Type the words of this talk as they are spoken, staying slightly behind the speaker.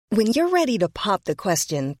When you're ready to pop the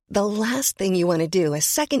question, the last thing you want to do is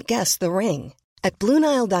second-guess the ring. At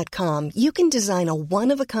BlueNile.com, you can design a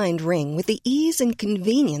one-of-a-kind ring with the ease and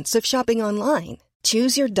convenience of shopping online.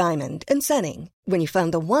 Choose your diamond and setting. When you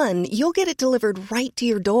find the one, you'll get it delivered right to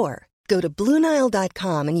your door. Go to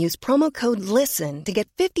BlueNile.com and use promo code LISTEN to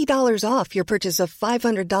get $50 off your purchase of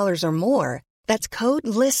 $500 or more. That's code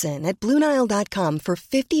LISTEN at BlueNile.com for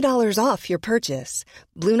 $50 off your purchase.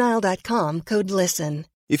 BlueNile.com, code LISTEN.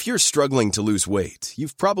 If you're struggling to lose weight,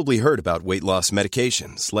 you've probably heard about weight loss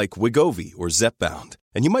medications like Wegovy or Zepbound,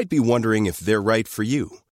 and you might be wondering if they're right for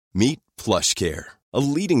you. Meet PlushCare, a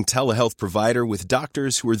leading telehealth provider with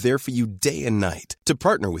doctors who are there for you day and night to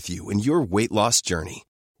partner with you in your weight loss journey.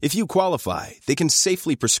 If you qualify, they can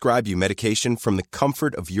safely prescribe you medication from the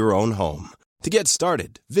comfort of your own home. To get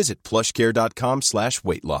started, visit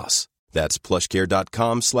plushcare.com/weightloss. That's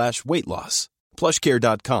plushcare.com/weightloss.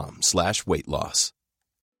 plushcare.com/weightloss.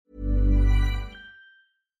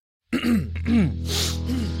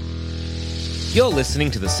 You're listening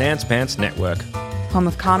to the Sans Pants Network. Home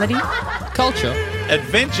of comedy, Culture.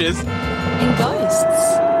 Adventures. and ghosts.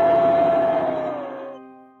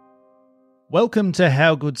 Welcome to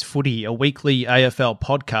How Good's Footy, a weekly AFL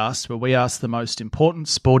podcast where we ask the most important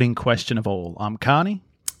sporting question of all. I'm Carney.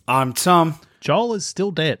 I'm Tom. Joel is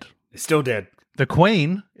still dead. Still dead. The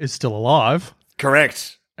Queen is still alive.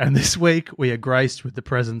 Correct. And this week we are graced with the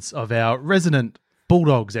presence of our resident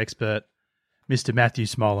Bulldogs expert, Mr. Matthew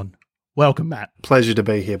Smolin. Welcome, Matt. Pleasure to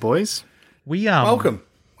be here, boys. Welcome.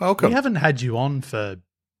 We haven't had you on for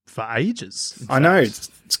ages. I know.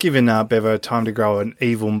 It's given Bevo time to grow an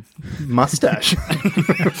evil mustache.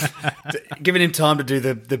 Giving him time to do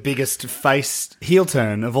the biggest face heel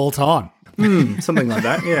turn of all time. Something like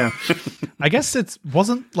that, yeah. I guess it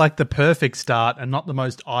wasn't like the perfect start and not the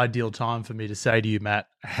most ideal time for me to say to you, Matt,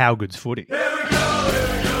 how good's footy?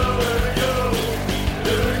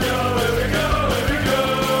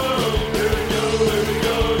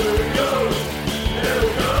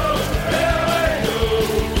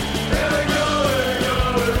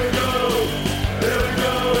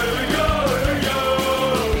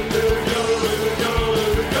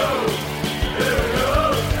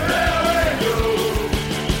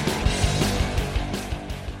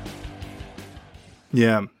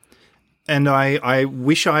 Yeah. And I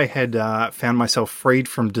wish I had found myself freed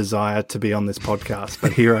from desire to be on this podcast,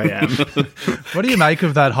 but here I am. What do you make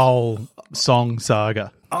of that whole song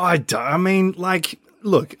saga? I mean, like,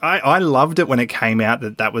 look, I loved it when it came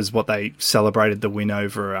out that was what they celebrated the win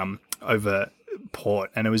over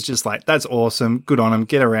Port. And it was just like, that's awesome. Good on them.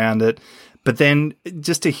 Get around it. But then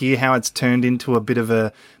just to hear how it's turned into a bit of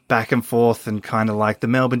a back and forth and kind of like the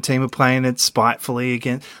Melbourne team are playing it spitefully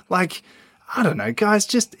again. Like, I don't know, guys.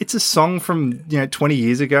 Just it's a song from 20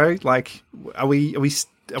 years ago. Like, are we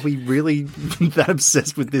really that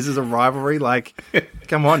obsessed with this as a rivalry? Like,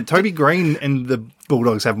 come on, Toby Green and the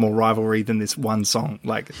Bulldogs have more rivalry than this one song.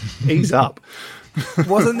 Like, ease up.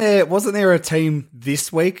 Wasn't there a team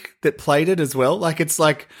this week that played it as well? Like, it's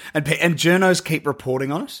like, and journos keep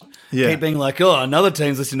reporting on it. Yeah. Keep being like, oh, another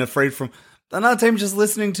team's listening to Freed from. Another team just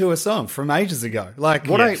listening to a song from ages ago. Like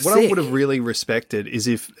what I would have really respected is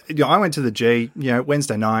if I went to the G,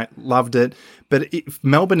 Wednesday night, loved it, but if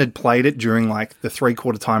Melbourne had played it during like the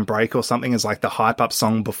 3/4 time break or something as like the hype up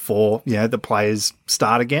song before the players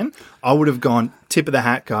start again, I would have gone, tip of the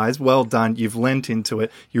hat, guys. Well done. You've lent into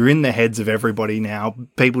it. You're in the heads of everybody now.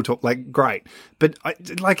 People talk like great, but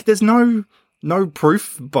there's no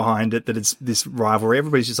proof behind it that it's this rivalry.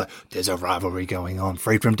 Everybody's just like, there's a rivalry going on,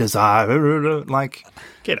 free from desire. Like,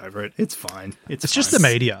 get over it. It's fine. It's just the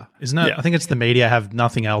media, isn't it? Yeah. I think it's the media have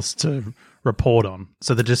nothing else to report on,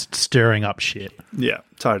 so they're just stirring up shit. Yeah,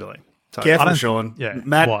 totally. Careful, Sean. Yeah,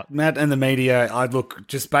 Matt and the media, I'd look,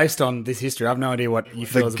 just based on this history, I have no idea what you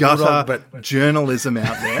feel The as a gutter Bulldog, but journalism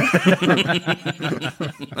out there.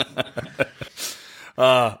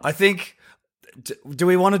 I think, do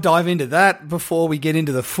we want to dive into that before we get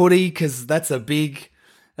into the footy? Because that's a big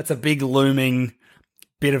looming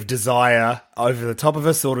bit of desire over the top of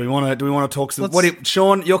us. Or do we want to talk some?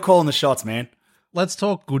 Sean, you're calling the shots, man. Let's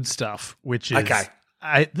talk good stuff, which is Okay.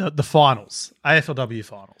 The finals, AFLW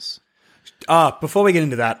finals. Before we get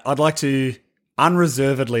into that, I'd like to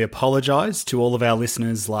unreservedly apologise to all of our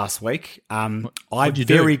listeners last week. I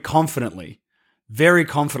very confidently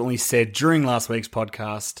said during last week's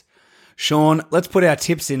podcast, Sean, let's put our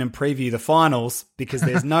tips in and preview the finals because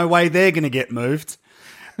there's no way they're going to get moved.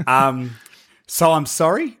 So I'm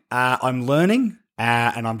sorry. I'm learning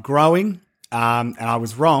and I'm growing and I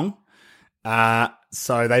was wrong.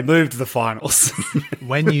 So they moved the finals.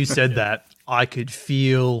 When you said that, I could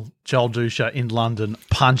feel Joel Dusha in London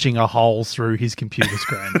punching a hole through his computer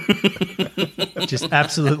screen. Just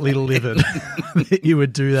absolutely livid that you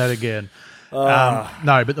would do that again. No,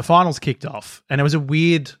 but the finals kicked off, and it was a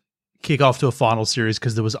weird kick-off to a final series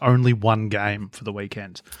because there was only one game for the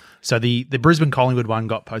weekend. So the Brisbane-Collingwood one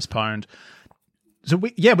got postponed. So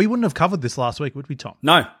we wouldn't have covered this last week, would we, Tom?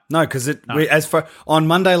 No, because on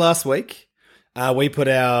Monday last week, we put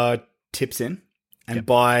our tips in, and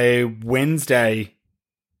by Wednesday,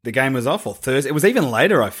 the game was off, or Thursday. It was even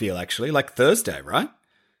later, I feel, actually, like Thursday, right?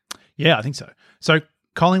 Yeah, I think so. So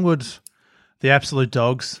Collingwood, the absolute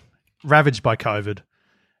dogs, ravaged by COVID.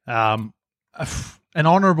 An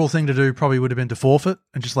honourable thing to do probably would have been to forfeit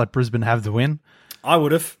and just let Brisbane have the win. I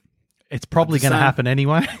would have. It's probably going to happen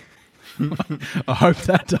anyway. I hope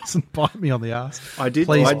that doesn't bite me on the ass. I did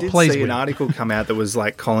see win. an article come out that was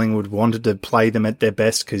like Collingwood wanted to play them at their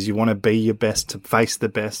best because you want to be your best to face the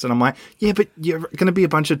best. And I'm like, yeah, but you're going to be a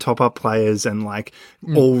bunch of top-up players and like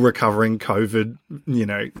all recovering COVID. You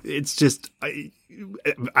know, it's just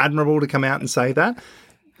admirable to come out and say that.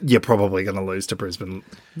 You're probably going to lose to Brisbane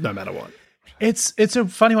no matter what. It's a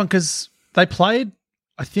funny one because they played,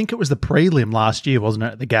 I think it was the prelim last year, wasn't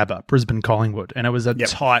it, at the Gabba, Brisbane-Collingwood, and it was a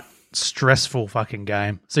tight, stressful fucking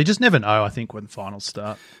game. So you just never know, I think, when finals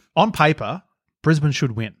start. On paper, Brisbane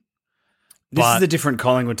should win. This is a different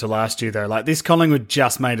Collingwood to last year, though. Like, this Collingwood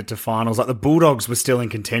just made it to finals. Like, the Bulldogs were still in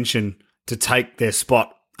contention to take their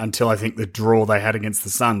spot until, I think, the draw they had against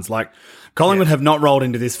the Suns. Like, Collingwood have not rolled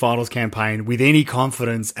into this finals campaign with any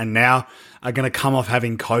confidence and now are going to come off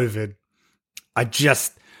having COVID.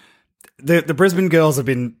 The Brisbane girls have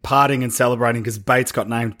been partying and celebrating because Bates got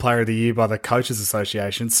named Player of the Year by the Coaches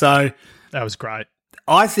Association. So that was great.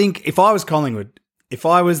 I think if I was Collingwood, if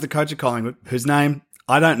I was the coach of Collingwood, whose name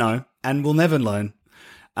I don't know and will never learn,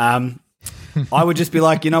 I would just be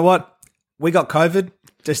like, you know what? We got COVID.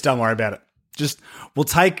 Just don't worry about it. Just we'll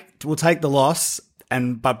take the loss,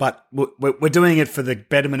 but we're doing it for the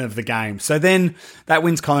betterment of the game. So then that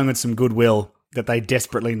wins Collingwood some goodwill that they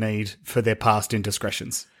desperately need for their past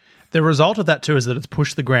indiscretions. The result of that too is that it's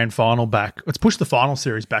pushed the grand final back. It's pushed the final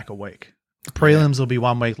series back a week. The prelims will be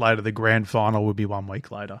 1 week later. The grand final will be 1 week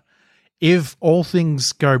later. If all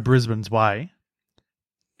things go Brisbane's way,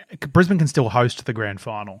 Brisbane can still host the grand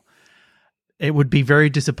final. It would be very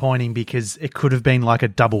disappointing because it could have been like a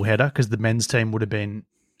double header because the men's team would have been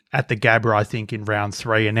at the Gabba, I think, in round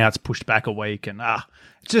 3, and now it's pushed back a week, and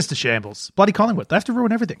it's just a shambles. Bloody Collingwood. They have to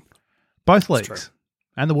ruin everything. Both leagues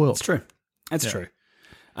and the world. It's true. It's true.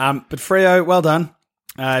 But Freo, well done.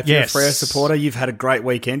 If you're a Freo supporter, you've had a great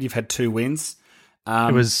weekend. You've had 2 wins.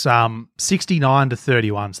 It was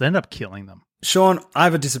 69-31, so they ended up killing them. Sean, I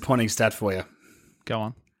have a disappointing stat for you. Go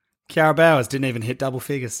on. Kiara Bowers didn't even hit double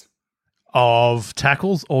figures. Of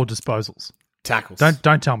tackles or disposals? Tackles.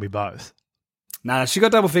 Don't tell me both. No, she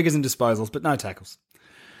got double figures in disposals, but no tackles.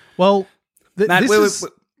 Well, Matt,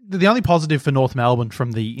 the only positive for North Melbourne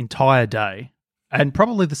from the entire day, and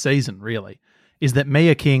probably the season, really, is that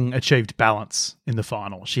Mia King achieved balance in the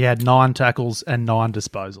final. She had 9 tackles and 9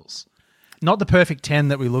 disposals. Not the perfect 10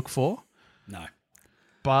 that we look for. No.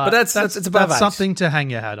 But it's above 8. Something to hang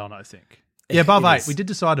your hat on, I think. Yeah, above 8. We did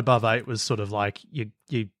decide above 8 was sort of like your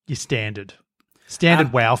standard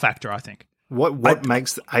wow factor, I think. What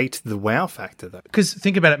makes 8 the wow factor, though? Because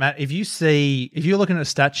think about it, Matt. If you're looking at a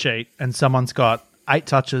stat sheet and someone's got 8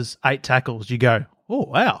 touches, 8 tackles, you go, oh,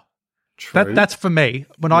 wow. True. That's for me.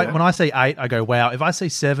 When I say 8, I go, wow. If I say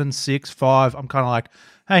 7, 6, 5, I'm kind of like,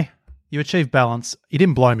 hey, you achieved balance. You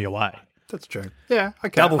didn't blow me away. That's true. Yeah,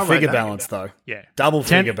 okay. Double figure balance, though. Yeah. Double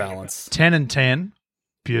figure balance. 10 and 10,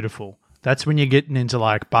 beautiful. That's when you're getting into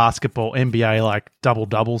like basketball, NBA, like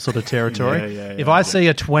double-double sort of territory. If I see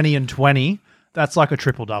a 20 and 20, that's like a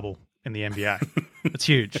triple-double in the NBA. It's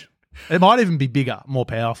huge. It might even be bigger, more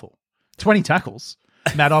powerful. 20 tackles.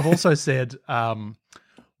 Matt, I've also said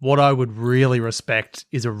what I would really respect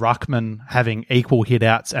is a ruckman having equal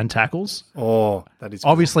hit-outs and tackles. Oh, that is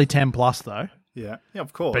cool. Obviously 10 plus, though. Yeah,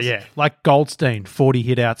 of course. But yeah, like Goldstein, 40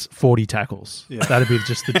 hit-outs, 40 tackles. Yeah. That'd be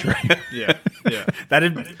just the dream. Yeah.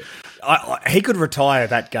 He could retire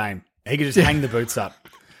that game. He could just hang the boots up.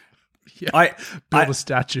 Yeah. Build a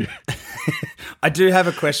statue. I do have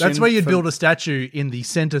a question. That's where you'd build a statue in the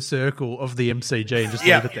center circle of the MCG and just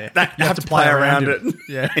leave it there. You have to play around it.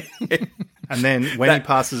 Yeah. And then when he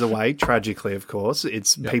passes away, tragically, of course,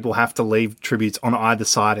 it's people have to leave tributes on either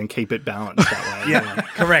side and keep it balanced that way. Yeah,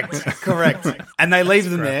 correct. And they leave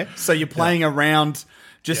them there, so you're playing around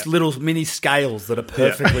Just little mini scales that are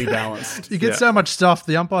perfectly balanced. You get so much stuff,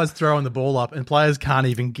 the umpire's throwing the ball up and players can't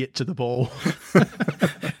even get to the ball.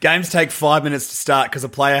 Games take 5 minutes to start because a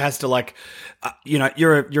player has to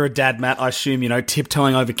you're a dad, Matt. I assume,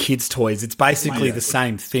 tiptoeing over kids' toys. It's basically the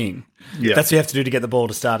same thing. Yeah. That's what you have to do to get the ball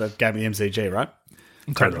to start a game of the MCG, right?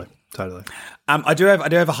 Totally. I do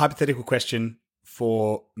have a hypothetical question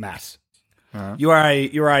for Matt.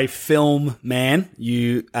 You're a film man.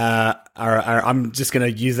 You are. I'm just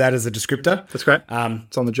going to use that as a descriptor. That's great.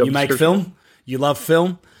 It's on the job You make description. film. You love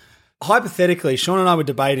film. Hypothetically, Sean and I were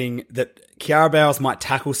debating that Kiara Bowers might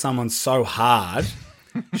tackle someone so hard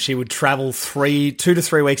she would travel 2 to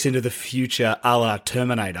 3 weeks into the future, a la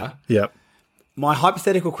Terminator. Yep. My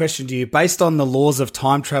hypothetical question to you, based on the laws of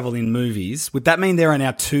time travel in movies, would that mean there are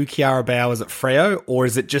now 2 Kiara Bowers at Freo, or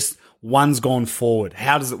is it just one's gone forward?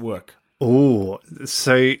 How does it work? Oh,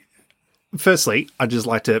 so firstly, I'd just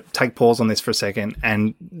like to take pause on this for a second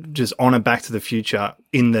and just honour Back to the Future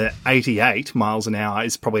in the 88 miles an hour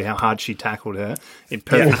is probably how hard she tackled her. It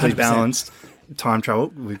perfectly 100%. balanced time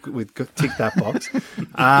travel. We've ticked that box.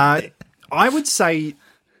 I would say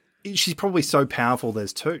she's probably so powerful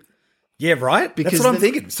there's 2. Yeah, right? Because that's what I'm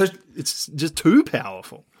thinking. So, It's just too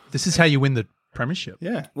powerful. This is how you win the premiership.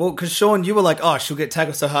 Yeah. well, because Sean, you were like, oh, she'll get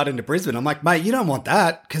tackled so hard into Brisbane. I'm like, mate, you don't want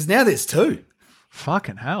that because now there's 2.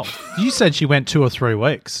 Fucking hell. You said she went 2 or 3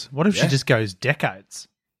 weeks. What if she Yeah. just goes decades?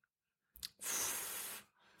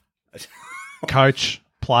 Coach,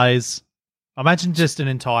 plays. Imagine just an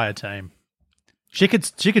entire team. She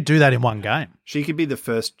could do that in one game. She could be the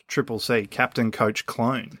first Triple C, captain, coach,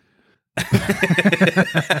 clone.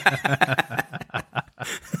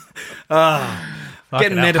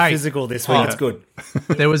 Getting hell. metaphysical this week. It's good.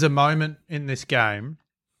 There was a moment in this game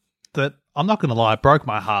that, I'm not going to lie, it broke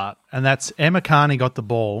my heart. And that's Emma Carney got the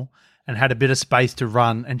ball and had a bit of space to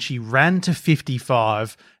run, and she ran to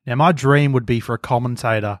 55. Now, my dream would be for a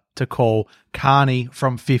commentator to call Carney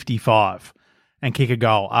from 55 and kick a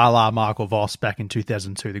goal, a la Michael Voss back in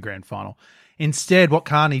 2002, the grand final. Instead, what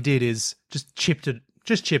Carney did is just chipped it.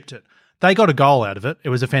 They got a goal out of it. It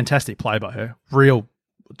was a fantastic play by her.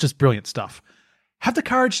 Just brilliant stuff. Have the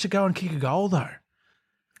courage to go and kick a goal, though.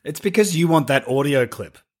 It's because you want that audio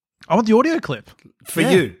clip I want the audio clip. for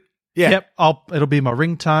you. Yeah. Yep. It'll be my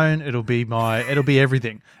ringtone. It'll be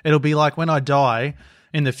everything. It'll be like when I die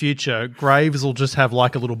in the future, Graves will just have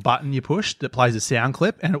like a little button you push that plays a sound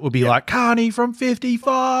clip, and it will be like Carney from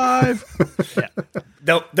 55. Yeah.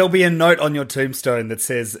 There'll be a note on your tombstone that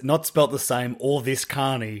says not spelt the same or this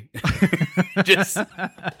Carney. just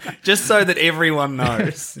so that everyone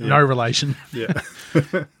knows. No relation. Yeah.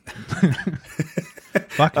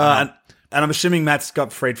 Fuck. And I'm assuming Matt's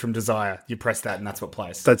got freed from desire. You press that and that's what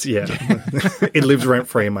plays. That's, yeah. It lives rent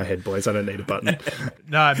free in my head, boys. I don't need a button.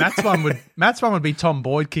 No, Matt's one would be Tom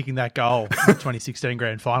Boyd kicking that goal in the 2016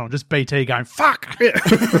 grand final. Just BT going, fuck.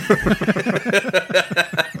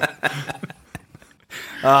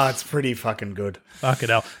 It's pretty fucking good. Fuck it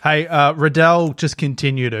hell. Hey, Riddell just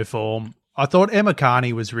continued her form. I thought Emma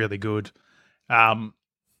Carney was really good. I've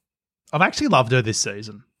actually loved her this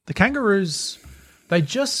season. The Kangaroos, they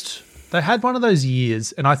had one of those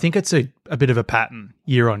years, and I think it's a bit of a pattern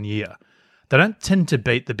year on year. They don't tend to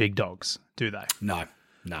beat the big dogs, do they? No.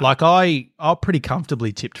 Like I pretty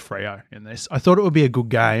comfortably tipped Freo in this. I thought it would be a good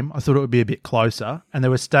game. I thought it would be a bit closer, and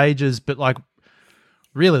there were stages, but like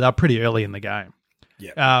really they're pretty early in the game.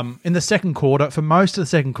 Yeah. In the second quarter, for most of the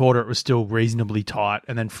second quarter, it was still reasonably tight,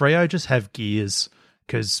 and then Freo just have gears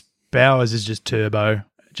because Bowers is just turbo,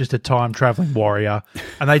 just a time traveling warrior,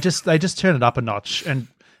 and they just turn it up a notch, and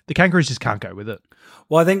the Kangaroos just can't go with it.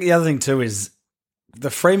 Well, I think the other thing too is the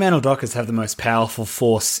Fremantle Dockers have the most powerful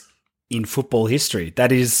force in football history.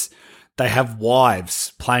 That is, they have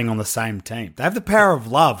wives playing on the same team. They have the power of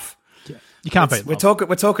love. You can't beat We're love.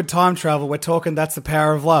 talking time travel. We're talking that's the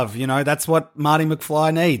power of love. You know, that's what Marty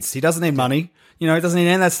McFly needs. He doesn't need money. You know, he doesn't need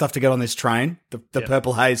any of that stuff to get on this train, the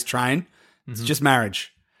Purple Haze train. It's just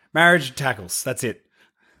marriage. Marriage and tackles. That's it.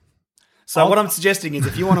 So what I'm suggesting is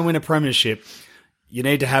if you want to win a premiership, you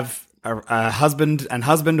need to have a husband and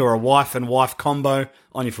husband or a wife and wife combo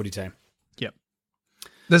on your footy team. Yep.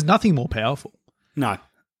 There's nothing more powerful. No.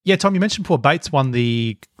 Yeah, Tom, you mentioned before Bates won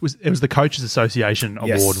it was the Coaches Association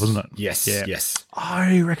award, wasn't it? Yes. Yeah. Yes.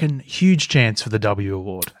 I reckon huge chance for the W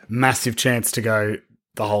award. Massive chance to go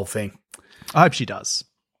the whole thing. I hope she does.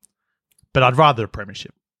 But I'd rather a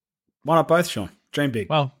premiership. Why not both, Sean? Dream big.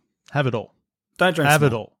 Well, have it all. Don't dream Have small.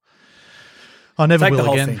 it all. I never Take the will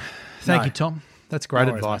whole again. thing. Thank No. you, Tom. That's great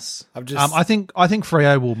No worries, advice. mate. I've just- I think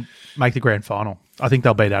Freo will make the grand final. I think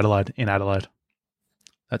they'll beat Adelaide in Adelaide.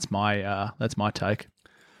 That's my take.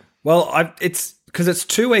 Well, it's Because it's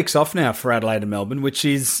 2 weeks off now for Adelaide and Melbourne, which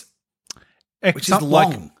is long.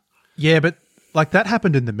 Like, yeah, but like that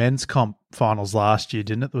happened in the men's comp finals last year,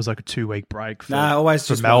 didn't it? There was like a 2-week break for, always for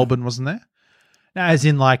just Melbourne, wasn't there? No, as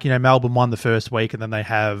in like, Melbourne won the first week and then they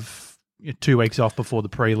have 2 weeks off before the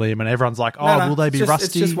prelim and everyone's like, will they be rusty?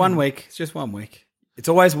 It's just 1 week. It's just 1 week. It's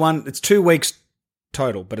always it's 2 weeks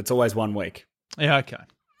total, but it's always 1 week. Yeah, okay.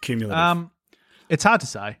 Cumulative. It's hard to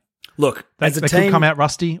say. Look, as a they team, could come out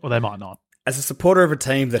rusty or they might not. As a supporter of a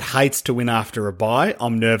team that hates to win after a bye,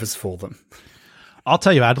 I'm nervous for them. I'll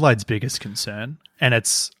tell you Adelaide's biggest concern, and I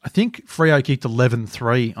think Freo kicked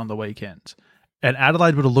 11-3 on the weekend, and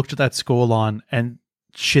Adelaide would have looked at that scoreline and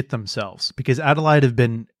shit themselves because Adelaide have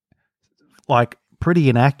been like pretty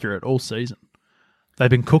inaccurate all season. They've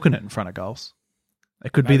been cooking it in front of goals.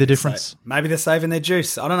 It could be the difference. Maybe they're saving their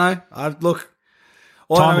juice. I don't know.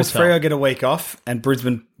 All I know is Freo get a week off, and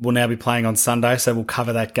Brisbane will now be playing on Sunday, so we'll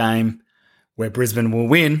cover that game where Brisbane will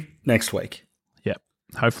win next week. Yep.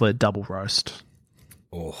 Hopefully a double roast.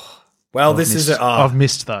 Oh. Well, I've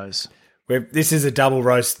missed those. This is a double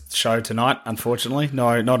roast show tonight, unfortunately.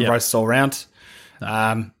 No, not roasts all round.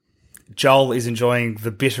 Joel is enjoying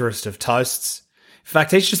the bitterest of toasts. In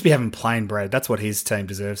fact, he should just be having plain bread. That's what his team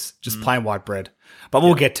deserves. Just plain white bread. But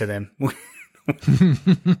we'll get to them.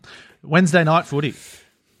 Wednesday night footy.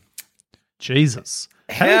 Jesus.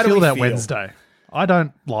 How do you feel about Wednesday? I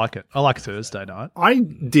don't like it. I like Thursday night. I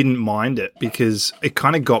didn't mind it because it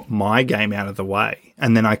kind of got my game out of the way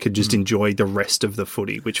and then I could just enjoy the rest of the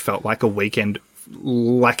footy, which felt like a weekend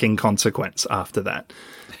lacking consequence after that.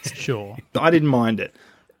 Sure. I didn't mind it.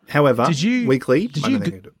 However, weekly,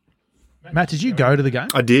 Matt, did you go to the game?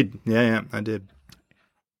 I did. Yeah, I did.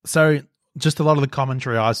 So just a lot of the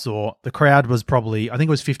commentary I saw, the crowd was probably, I think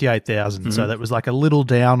it was 58,000. So that was like a little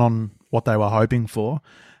down on what they were hoping for.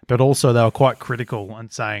 But also they were quite critical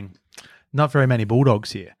and saying, not very many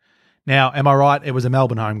Bulldogs here. Now, am I right? It was a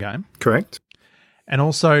Melbourne home game. Correct. And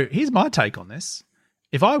also, here's my take on this.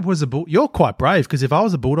 If I was you're quite brave, because if I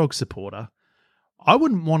was a Bulldog supporter, I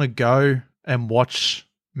wouldn't want to go and watch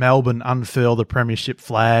Melbourne unfurl the premiership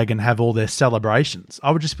flag and have all their celebrations.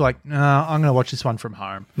 I would just be like, nah, I'm going to watch this one from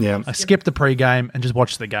home. Yeah. I skip the pre-game and just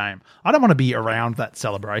watch the game. I don't want to be around that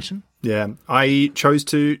celebration. Yeah, I chose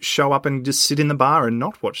to show up and just sit in the bar and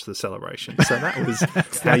not watch the celebration. So that was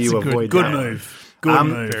how you avoid good that. Move. Good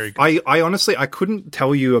move. Very good. I honestly, I couldn't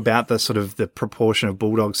tell you about the sort of the proportion of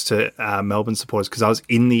Bulldogs to Melbourne supporters because I was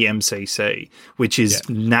in the MCC, which is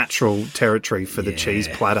natural territory for the cheese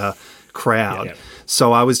platter crowd. Yeah.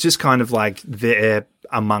 So I was just kind of like there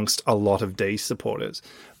amongst a lot of D supporters.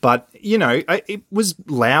 But, it was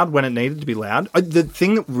loud when it needed to be loud. The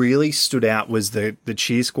thing that really stood out was the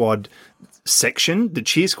cheer squad section. The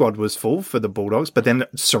cheer squad was full for the Bulldogs, but then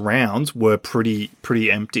surrounds were pretty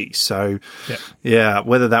empty. So,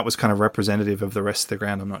 whether that was kind of representative of the rest of the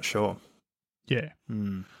ground, I'm not sure. Yeah.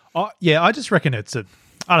 I just reckon it's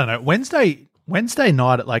I don't know, Wednesday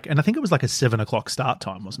night at and I think it was like a 7:00 start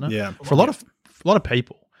time, wasn't it? Yeah. For a lot of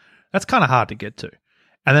people. That's kind of hard to get to.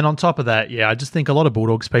 And then on top of that, I just think a lot of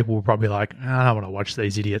Bulldogs people were probably like, I don't want to watch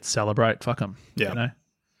these idiots celebrate. Fuck them. Yeah.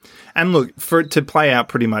 And look, for it to play out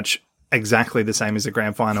pretty much exactly the same as the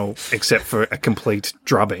grand final, except for a complete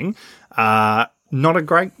drubbing, not a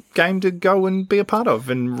great game to go and be a part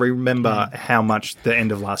of and remember how much the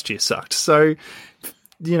end of last year sucked. So,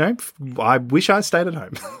 I wish I stayed at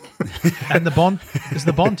home. And is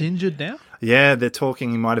the Bond injured now? Yeah, they're talking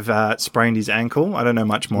he might have sprained his ankle. I don't know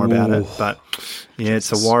much more about it, but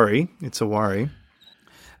it's a worry. It's a worry.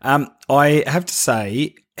 I have to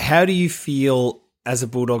say, how do you feel as a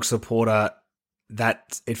Bulldog supporter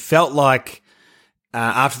that it felt like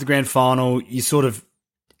after the grand final, you sort of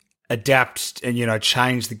adapt and,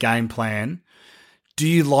 change the game plan? Do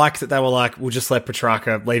you like that they were like, we'll just let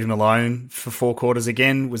Petrarca leave him alone for 4 quarters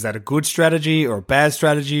again? Was that a good strategy or a bad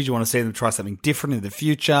strategy? Do you want to see them try something different in the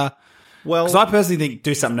future? Well, because I personally think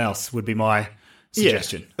do something else would be my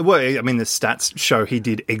suggestion. Yeah. Well, I mean, the stats show he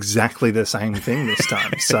did exactly the same thing this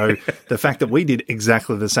time. So the fact that we did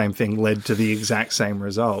exactly the same thing led to the exact same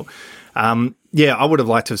result. I would have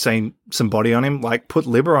liked to have seen some body on him, like put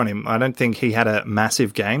Libba on him. I don't think he had a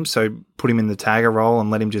massive game, so put him in the tagger role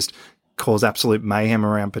and let him just cause absolute mayhem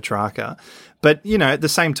around Petrarca. But, at the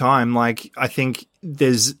same time, I think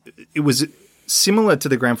it was similar to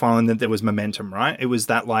the grand final in that there was momentum, right? It was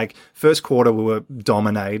that first quarter we were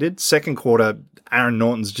dominated. Second quarter, Aaron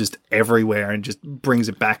Norton's just everywhere and just brings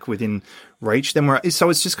it back within reach. So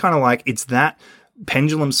it's just kind of it's that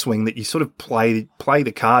pendulum swing that you sort of play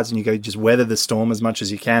the cards and you go just weather the storm as much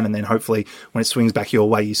as you can. And then hopefully when it swings back your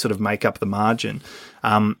way, you sort of make up the margin.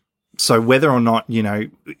 So whether or not,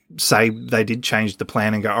 say they did change the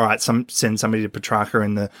plan and go, all right, send somebody to Petrarca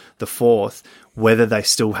in the fourth, whether they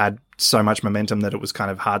still had so much momentum that it was kind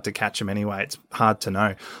of hard to catch them anyway, it's hard to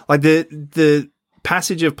know. Like the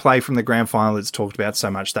passage of play from the grand final that's talked about so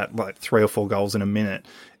much, that like 3 or 4 goals in a minute,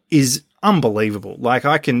 is unbelievable. Like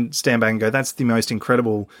I can stand back and go, that's the most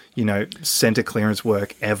incredible, center clearance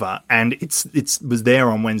work ever. And it was there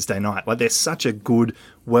on Wednesday night. Like they're such a good,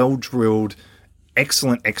 well-drilled,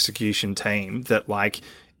 excellent execution team that like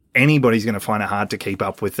anybody's going to find it hard to keep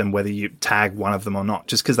up with them, whether you tag one of them or not,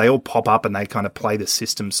 just because they all pop up and they kind of play the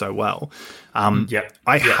system so well.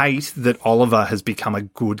 I hate that Oliver has become a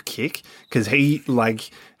good kick, because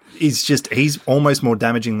he's almost more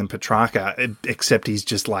damaging than Petrarca, except he's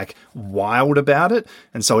just like wild about it.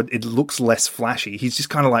 And so it looks less flashy. He's just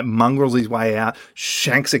kind of like mongrels his way out,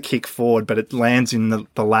 shanks a kick forward, but it lands in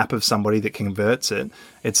the lap of somebody that converts it.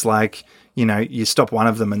 It's like, you stop one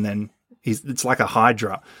of them and then it's like a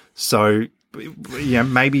hydra. So,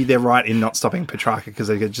 maybe they're right in not stopping Petrarca, because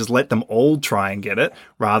they could just let them all try and get it,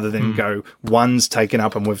 rather than go, one's taken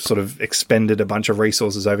up and we've sort of expended a bunch of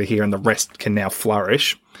resources over here and the rest can now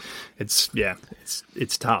flourish. It's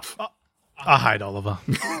tough. I hate Oliver.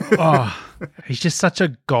 He's just such a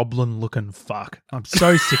goblin-looking fuck. I'm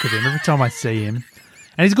so sick of him every time I see him.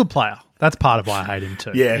 And he's a good player. That's part of why I hate him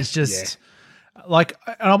too. Yeah, it's just and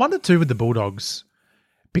I wonder too with the Bulldogs,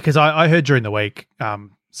 because I heard during the week,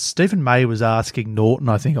 Stephen May was asking Norton,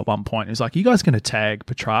 I think at one point, he was like, "You guys going to tag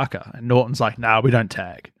Petrarca?" And Norton's like, "No, we don't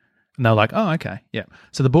tag." And they're like, "Oh, okay, yeah."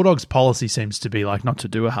 So the Bulldogs' policy seems to be like not to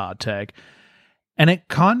do a hard tag. And it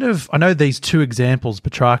kind of, I know these 2 examples,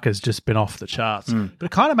 Petrarca's just been off the charts, but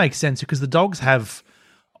it kind of makes sense because the Dogs have,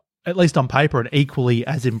 at least on paper, an equally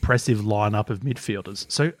as impressive lineup of midfielders.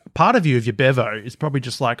 So part of you, if you're Bevo, is probably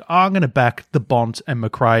just like, I'm going to back the Bont and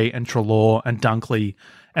McRae and Treloar and Dunkley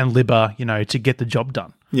and Libba, to get the job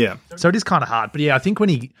done. Yeah. So it is kind of hard. But yeah, I think when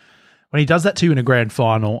he does that to you in a grand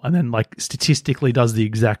final and then like statistically does the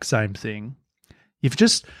exact same thing,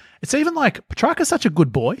 it's even like Petrarca's such a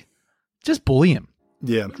good boy. Just bully him.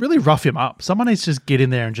 Yeah. Really rough him up. Someone needs to just get in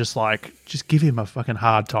there and just give him a fucking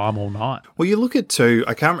hard time all night. Well, you look at too,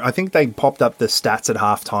 I think they popped up the stats at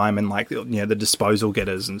halftime and like, the disposal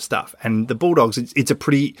getters and stuff. And the Bulldogs,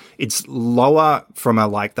 it's lower from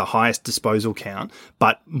the highest disposal count,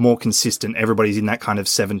 but more consistent. Everybody's in that kind of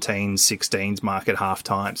 17s, 16s mark at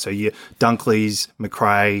halftime. So you Dunkley's,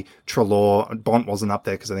 McRae, Treloar, Bont wasn't up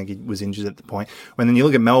there because I think he was injured at the point. When then you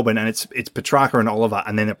look at Melbourne and it's Petrarca and Oliver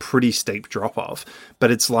and then a pretty steep drop off. But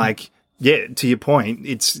it's like, yeah, to your point,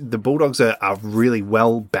 it's the Bulldogs are really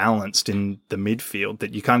well balanced in the midfield,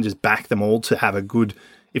 that you can't just back them all to have a good.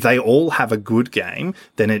 If they all have a good game,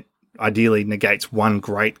 then it ideally negates one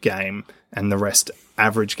great game and the rest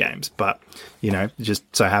average games. But it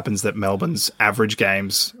just so happens that Melbourne's average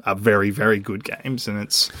games are very, very good games, and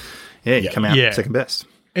it's you come out second best.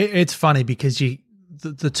 It's funny because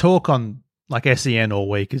the talk on like SEN all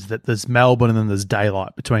week is that there's Melbourne and then there's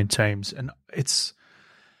daylight between teams, and it's.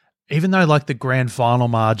 Even though like the grand final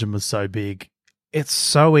margin was so big, it's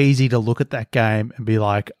so easy to look at that game and be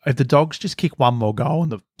like, if the Dogs just kick one more goal in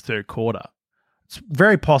the third quarter, it's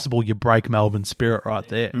very possible you break Melbourne's spirit right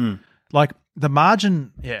there. Like the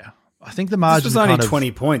margin, I think the margin was only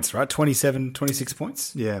 20 points, right? 27, 26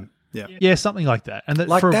 points? Yeah, something like that. And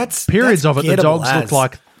for periods of it, the Dogs look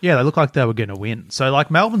like they look like they were going to win. So like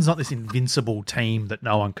Melbourne's not this invincible team that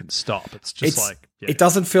no one can stop. It's just it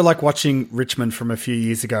doesn't feel like watching Richmond from a few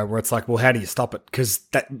years ago, where it's like, well, how do you stop it? Because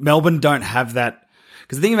Melbourne don't have that.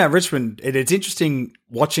 Because the thing about Richmond, it's interesting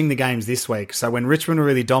watching the games this week. So when Richmond were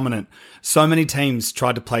really dominant, so many teams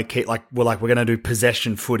tried to play we're going to do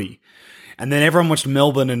possession footy. And then everyone watched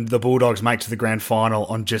Melbourne and the Bulldogs make to the grand final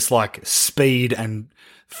on just like speed and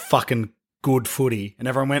fucking good footy. And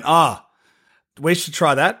everyone went, we should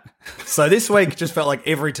try that. So this week just felt like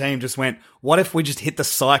every team just went, what if we just hit the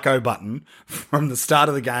psycho button from the start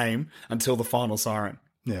of the game until the final siren?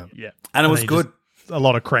 Yeah. And it was good. A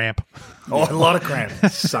lot of cramp. A lot of cramp.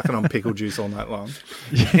 Sucking on pickle juice all night long.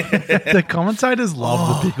 The commentators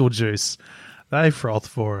love the pickle juice. They froth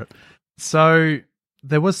for it. So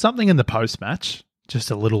there was something in the post-match, just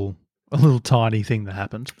a little tiny thing that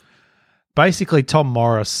happened. Basically, Tom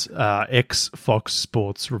Morris, ex-Fox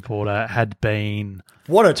Sports reporter, had been...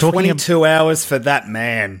 What a 22 hours for that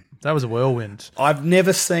man. That was a whirlwind. I've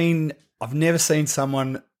never seen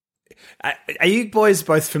someone... Are you boys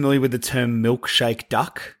both familiar with the term milkshake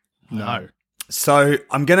duck? No. So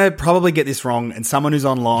I'm going to probably get this wrong, and someone who's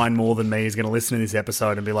online more than me is going to listen to this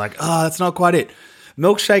episode and be like, that's not quite it.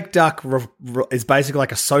 Milkshake duck is basically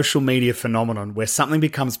like a social media phenomenon where something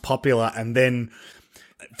becomes popular and then...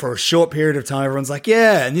 for a short period of time, everyone's like,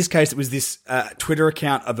 yeah. In this case, it was this Twitter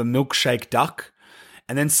account of a milkshake duck.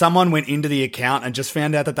 And then someone went into the account and just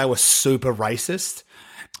found out that they were super racist.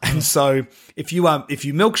 And so if you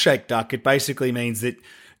milkshake duck, it basically means that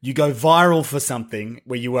you go viral for something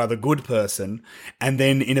where you are the good person. And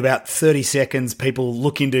then in about 30 seconds, people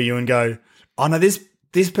look into you and go, oh no,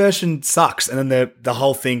 this person sucks. And then the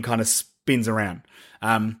whole thing kind of spins around.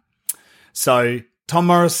 So Tom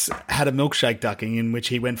Morris had a milkshake ducking in which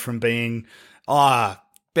he went from being,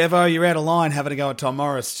 Bevo, you're out of line having a go at Tom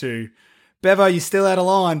Morris to, Bevo, you're still out of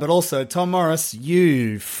line, but also Tom Morris,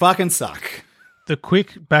 you fucking suck. The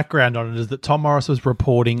quick background on it is that Tom Morris was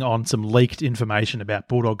reporting on some leaked information about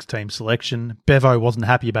Bulldogs team selection. Bevo wasn't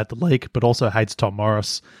happy about the leak, but also hates Tom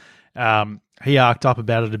Morris. He arced up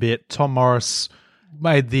about it a bit. Tom Morris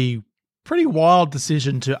made the pretty wild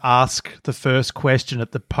decision to ask the first question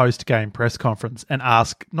at the post-game press conference and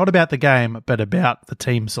ask not about the game, but about the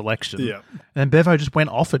team selection. Yeah. And Bevo just went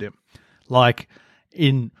off at him, like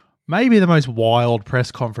in maybe the most wild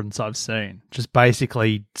press conference I've seen. Just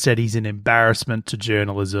basically said he's an embarrassment to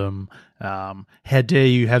journalism. How dare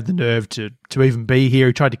you have the nerve to even be here?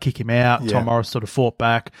 He tried to kick him out. Yeah. Tom Morris sort of fought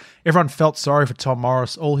back. Everyone felt sorry for Tom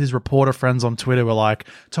Morris. All his reporter friends on Twitter were like,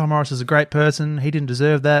 Tom Morris is a great person. He didn't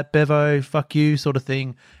deserve that. Bevo, fuck you, sort of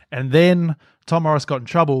thing. And then Tom Morris got in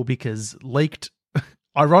trouble because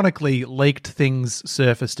ironically leaked things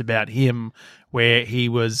surfaced about him where he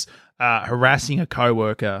was harassing a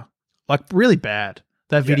coworker. Like, really bad.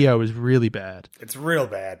 That video was really bad. It's real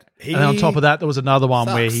bad. And then on top of that, there was another one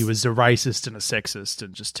sucks. where he was a racist and a sexist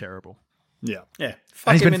and just terrible. Yeah. Yeah. And he's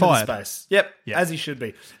Fuck him been into fired. the space. Yep. Yeah. As he should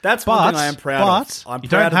be. That's one thing I am proud of. I'm you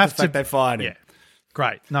proud don't have of the fact to- they fired him. Yeah.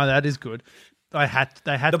 Great. No, that is good. They had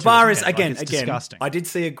The to, bar isn't is, it? Like, again, it's disgusting. I did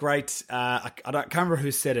see a great, I can't remember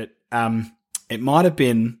who said it. It might have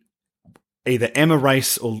been either Emma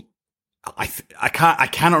Race or I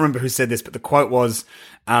cannot remember who said this, but the quote was,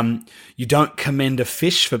 you don't commend a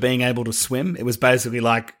fish for being able to swim. It was basically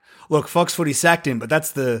like, look, Fox Footy sacked him, but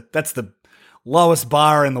that's the lowest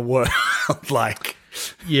bar in the world. Like,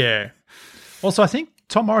 Yeah. Also, I think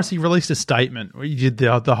Tom Morrissey released a statement where he did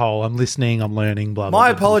the whole I'm listening, I'm learning, blah, blah, my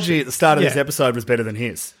blah. apology at the start of this Yeah. episode was better than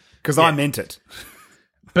his because I meant it.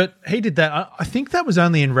 But he did that. I think that was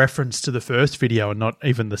only in reference to the first video and not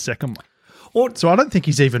even the second one. So I don't think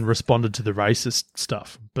he's even responded to the racist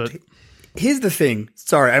stuff. But Here's the thing.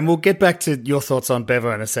 Sorry, and we'll get back to your thoughts on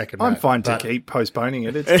Bevo in a second. I'm mate, fine to but- keep postponing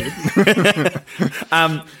it. It's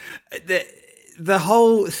good. The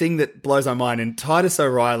whole thing that blows my mind, and Titus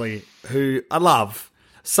O'Reilly, who I love,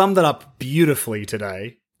 summed it up beautifully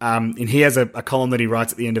today. And he has a column that he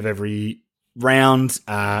writes at the end of every round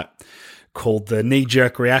called The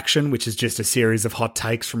Knee-Jerk Reaction, which is just a series of hot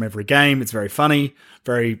takes from every game. It's very funny,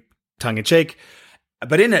 very tongue-in-cheek.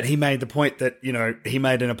 But in it, he made the point that, you know, he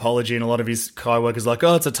made an apology and a lot of his co-workers like,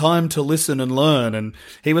 oh, it's a time to listen and learn. And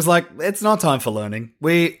he was like, it's not time for learning.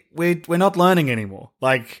 We're not learning anymore.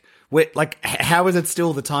 Like, how is it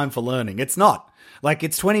still the time for learning? It's not. Like,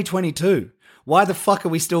 it's 2022. Why the fuck are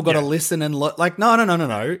we still got to listen and learn? Like,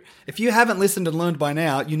 no. If you haven't listened and learned by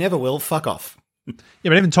now, you never will. Fuck off. yeah,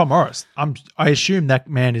 but even Tom Morris, I assume that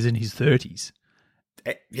man is in his 30s.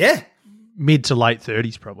 Yeah. Mid to late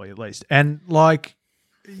 30s probably at least. And like,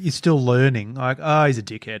 you're still learning. Like, he's a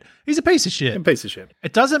dickhead. He's a piece of shit. A piece of shit.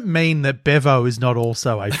 It doesn't mean that Bevo is not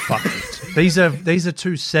also a fuckhead. These are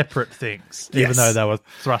two separate things, even Yes. though they were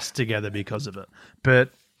thrust together because of it.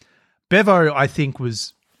 But Bevo, I think,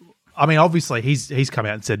 was... I mean, obviously, he's come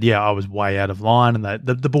out and said, yeah, I was way out of line. And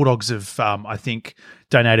the Bulldogs have, I think,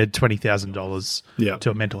 donated $20,000 to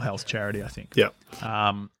a mental health charity, I think. Yeah.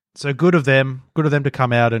 So good of them to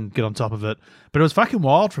come out and get on top of it. But it was fucking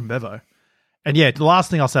wild from Bevo. And yeah, the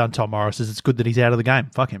last thing I'll say on Tom Morris is it's good that he's out of the game.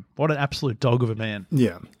 Fuck him. What an absolute dog of a man.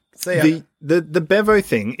 Yeah. See ya. The Bevo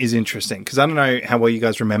thing is interesting because I don't know how well you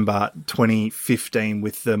guys remember 2015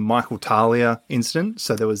 with the Michael Talia incident.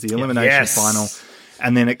 So there was the elimination Yes. final.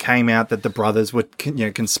 And then it came out that the brothers were,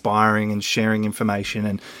 conspiring and sharing information.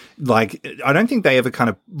 And, like, I don't think they ever kind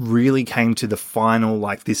of really came to the final,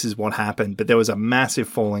 like, this is what happened. But there was a massive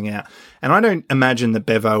falling out. And I don't imagine that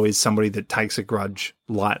Bevo is somebody that takes a grudge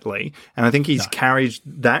lightly. And I think he's carried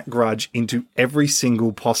that grudge into every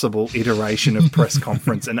single possible iteration of press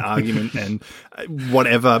conference and argument and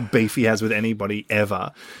whatever beef he has with anybody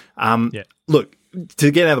ever. Look,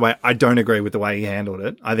 to get out of the way, I don't agree with the way he handled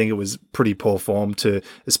it. I think it was pretty poor form to,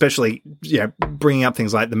 especially, bringing up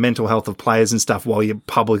things like the mental health of players and stuff while you're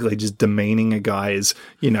publicly just demeaning a guy is,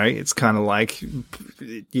 it's kind of like,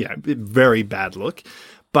 very bad look.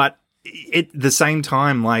 But at the same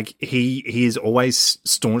time, like he has always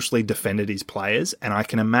staunchly defended his players, and I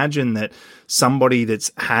can imagine that somebody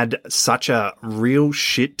that's had such a real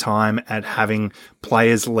shit time at having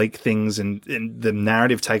players leak things and the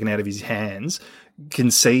narrative taken out of his hands can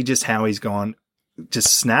see just how he's gone,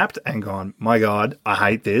 just snapped and gone, my God, I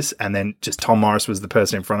hate this. And then just Tom Morris was the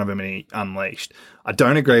person in front of him and he unleashed. I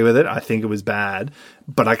don't agree with it. I think it was bad,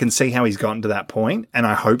 but I can see how he's gotten to that point. And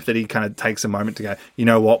I hope that he kind of takes a moment to go, you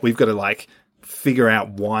know what, we've got to like figure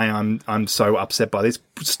out why I'm so upset by this,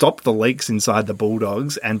 stop the leaks inside the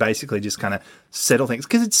Bulldogs and basically just kind of settle things.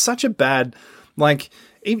 Cause it's such a bad, like,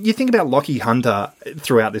 you think about Lockie Hunter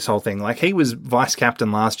throughout this whole thing. Like he was vice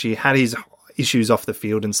captain last year, had his issues off the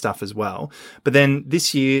field and stuff as well. But then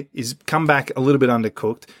this year is come back a little bit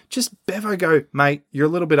undercooked. Just Bevo go, mate, you're a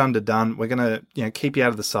little bit underdone. We're going to, keep you out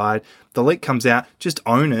of the side. The leak comes out, just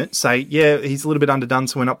own it. Say, yeah, he's a little bit underdone,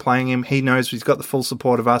 so we're not playing him. He knows he's got the full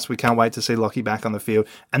support of us. We can't wait to see Lockie back on the field,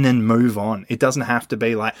 and then move on. It doesn't have to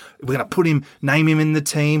be like, we're going to name him in the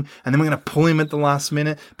team, and then we're going to pull him at the last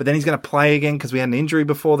minute, but then he's going to play again because we had an injury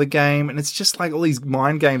before the game. And it's just like all these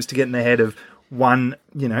mind games to get in the head of one,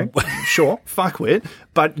 sure, fuck with,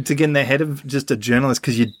 but to get in the head of just a journalist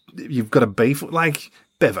because you've got a beef, like,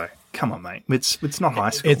 Bevo, come on, mate. It's not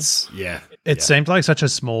high school. It seems like such a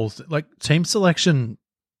small, team selection,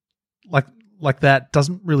 like that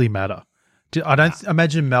doesn't really matter. I don't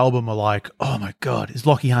imagine Melbourne were like, oh my God, is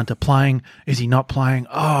Lockie Hunter playing? Is he not playing?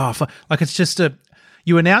 Oh, it's just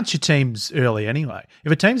you announce your teams early anyway.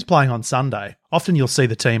 If a team's playing on Sunday, often you'll see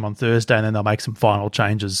the team on Thursday and then they'll make some final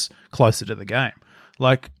changes closer to the game.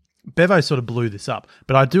 Like, Bevo sort of blew this up.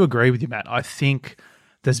 But I do agree with you, Matt. I think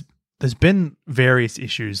there's been various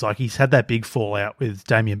issues. Like, he's had that big fallout with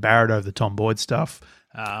Damien Barrett over the Tom Boyd stuff.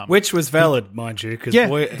 Which was valid, mind you, because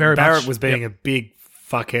Barrett was being a big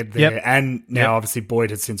fuckhead there. And now, obviously, Boyd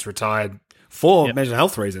has since retired for mental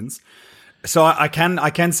health reasons. So I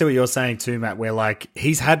can see what you're saying too, Matt, where like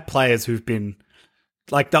he's had players who've been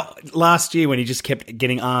like the last year when he just kept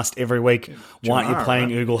getting asked every week, why aren't you playing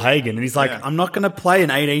Ugle-Hagan? And he's like, I'm not going to play an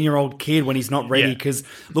 18-year-old kid when he's not ready because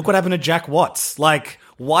look what happened to Jack Watts. Like,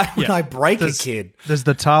 why would I break a kid? There's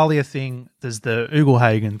the Talia thing. There's the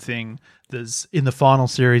Ugle-Hagan thing. There's in the final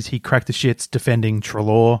series, he cracked the shits defending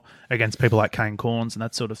Treloar against people like Kane Corns and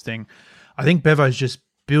that sort of thing. I think Bevo's just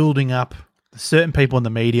building up certain people in the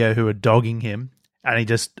media who are dogging him, and he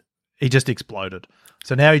just exploded.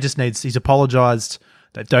 So now he's apologized.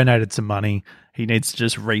 They donated some money. He needs to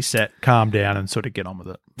just reset, calm down, and sort of get on with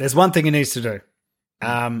it. There's one thing he needs to do.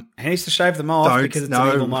 He needs to shave them off because it's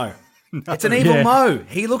an evil Mo. It's an evil Mo.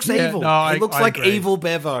 He looks evil. He looks like evil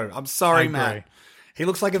Bevo. I'm sorry, Matt. He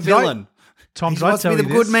looks like a villain. Tom, he wants to be the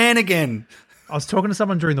good man again. I was talking to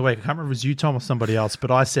someone during the week. I can't remember if it was you, Tom, or somebody else, but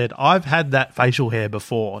I said, I've had that facial hair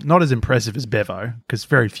before. Not as impressive as Bevo, because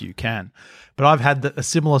very few can. But I've had a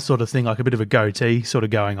similar sort of thing, like a bit of a goatee sort of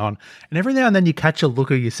going on. And every now and then you catch a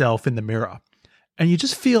look of yourself in the mirror and you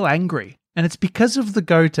just feel angry. And it's because of the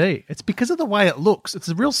goatee. It's because of the way it looks. It's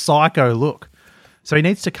a real psycho look. So he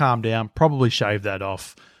needs to calm down, probably shave that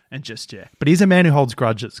off and just, But he's a man who holds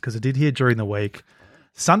grudges, because I did hear during the week,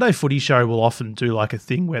 Sunday Footy Show will often do like a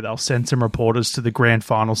thing where they'll send some reporters to the grand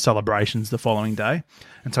final celebrations the following day.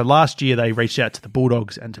 And so last year they reached out to the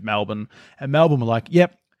Bulldogs and to Melbourne, and Melbourne were like,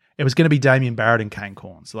 yep, it was going to be Damien Barrett and Kane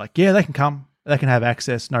Corns. They're like, yeah, they can come. They can have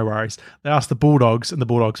access. No worries. They asked the Bulldogs, and the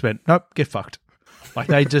Bulldogs went, nope, get fucked. Like,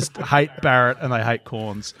 they just hate Barrett and they hate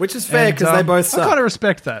Corns. Which is fair because they both suck. I kind of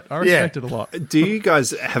respect that. I respect it a lot.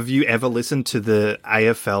 Have you ever listened to the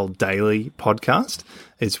AFL Daily podcast?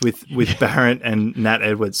 It's with Barrett and Nat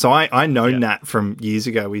Edwards. So I know Nat from years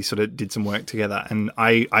ago. We sort of did some work together, and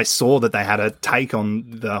I saw that they had a take on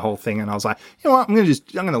the whole thing, and I was like, you know what, I'm going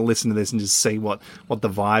to listen to this and just see what the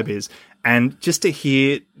vibe is. And just to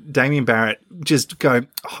hear Damien Barrett just go,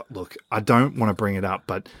 look, I don't want to bring it up,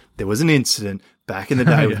 but there was an incident back in the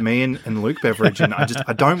day with me and Luke Beveridge, and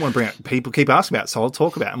I don't want to bring it up. People keep asking about it, so I'll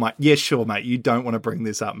talk about it. I'm like, yeah, sure, mate, you don't want to bring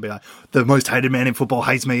this up and be like, the most hated man in football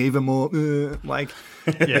hates me even more. Like,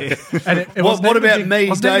 And what about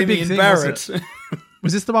me, Damien Barrett?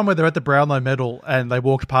 Was this the one where they're at the Brownlow medal and they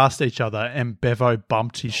walked past each other and Bevo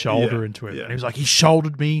bumped his shoulder into him? Yeah. And he was like, he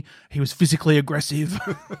shouldered me. He was physically aggressive.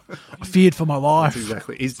 I feared for my life. That's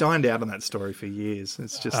exactly. He's dined out on that story for years.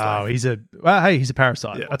 It's just he's a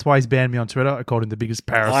parasite. Yeah. That's why he's banned me on Twitter. I called him the biggest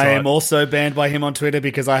parasite. I am also banned by him on Twitter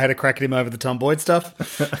because I had a crack at him over the Tom Boyd stuff.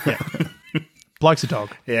 Bloke's a dog.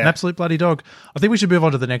 Yeah. An absolute bloody dog. I think we should move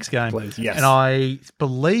on to the next game. Please. Yes. And I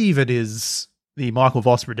believe it is the Michael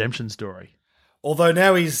Voss redemption story. Although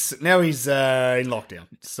now he's in lockdown,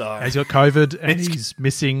 so He's got COVID and he's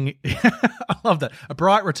missing. I love that. A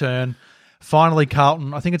bright return. Finally,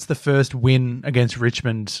 Carlton. I think it's the first win against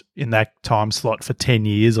Richmond in that time slot for 10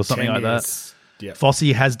 years or something 10 like years. that. Yep.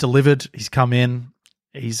 Fossey has delivered. He's come in.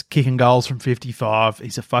 He's kicking goals from 55.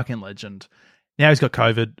 He's a fucking legend. Now he's got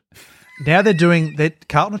COVID. Now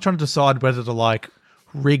Carlton are trying to decide whether to like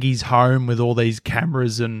rig his home with all these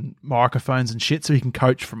cameras and microphones and shit so he can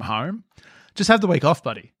coach from home. Just have the week off,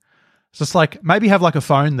 buddy. It's just like maybe have like a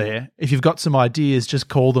phone there. If you've got some ideas, just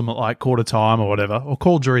call them at like quarter time or whatever, or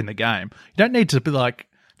call during the game. You don't need to be like,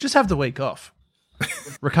 just have the week off.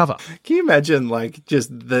 Recover. Can you imagine, like, just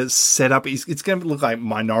the setup? It's going to look like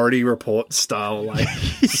Minority Report style, like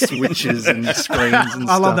switches and screens and stuff.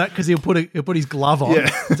 I love that because he'll put his glove on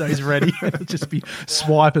so he's ready. It'll just be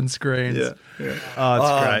swiping screens. Yeah. Oh,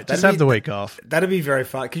 it's great. Just have the week off. That'd be very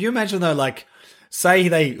fun. Can you imagine though, like, say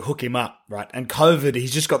they hook him up, right? And COVID,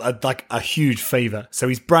 he's just got a huge fever. So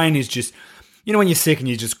his brain is just, you know, when you're sick and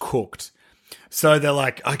you're just cooked. So they're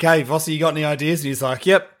like, okay, Vossi, you got any ideas? And he's like,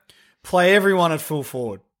 yep, play everyone at full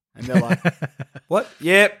forward. And they're like, what?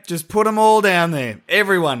 Yep, just put them all down there.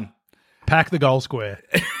 Everyone. Pack the goal square.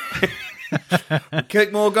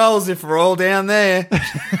 Kick more goals if we're all down there.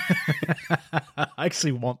 I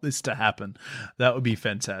actually want this to happen. That would be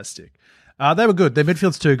fantastic. They were good. Their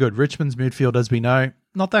midfield's too good. Richmond's midfield, as we know,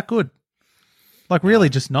 not that good. Like, really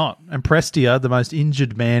just not. And Prestia, the most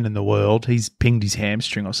injured man in the world, he's pinged his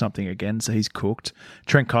hamstring or something again, so he's cooked.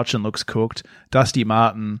 Trent Cotchin looks cooked. Dusty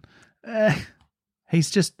Martin, he's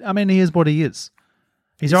just, I mean, he is what he is.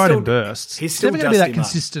 He's all right in bursts. He's still never going to be that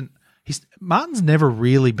Dusty consistent. Martin's never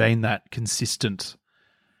really been that consistent.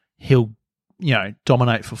 He'll,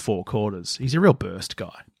 dominate for 4 quarters. He's a real burst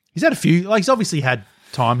guy. He's had a few, like, he's obviously had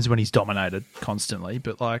times when he's dominated constantly,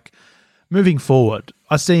 but like moving forward,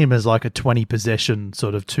 I see him as like a 20 possession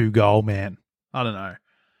sort of 2-goal man. I don't know.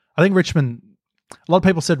 I think Richmond, a lot of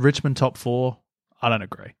people said Richmond top 4. I don't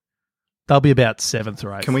agree. They'll be about 7th or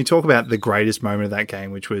 8th. Can we talk about the greatest moment of that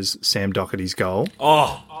game, which was Sam Doherty's goal?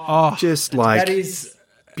 Oh, just like that is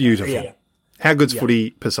beautiful. Yeah. How good's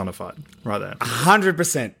footy personified right there?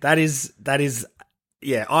 100%. That is.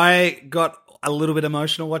 Yeah, I got a little bit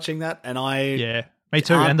emotional watching that, and yeah, me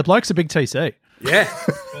too. And the bloke's a big TC. Yeah,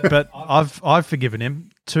 but I've forgiven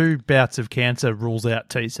him. 2 bouts of cancer rules out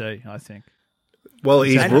TC, I think. Well,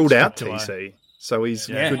 he's ruled out away. TC, so he's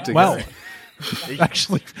good to well, go.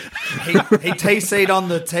 Actually, he TC'd on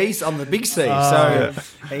the big C, so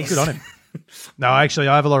he's good on him. No, actually,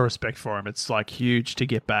 I have a lot of respect for him. It's like huge to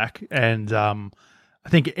get back, and I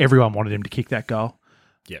think everyone wanted him to kick that goal.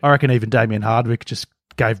 Yep. I reckon even Damien Hardwick just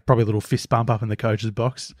gave probably a little fist bump up in the coach's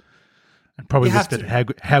box, and probably whispered,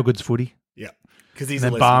 "How good's footy?" Yeah, because he's.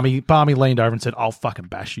 And then Barmy leaned over and said, "I'll fucking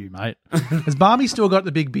bash you, mate." Has Barmy still got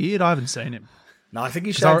the big beard? I haven't seen him. No, I think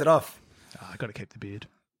he shaved it off. I got to keep the beard.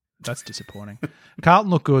 That's disappointing.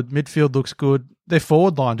 Carlton look good. Midfield looks good. Their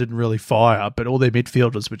forward line didn't really fire, but all their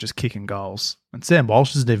midfielders were just kicking goals. And Sam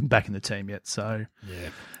Walsh isn't even back in the team yet, so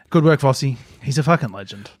good work, Vossi. He's a fucking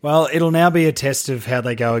legend. Well, it'll now be a test of how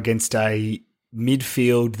they go against a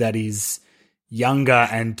midfield that is younger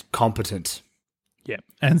and competent. Yeah,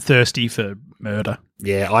 and thirsty for murder.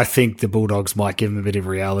 Yeah, I think the Bulldogs might give him a bit of a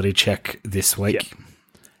reality check this week. Yeah.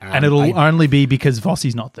 And it'll only be because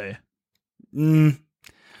Vossi's not there.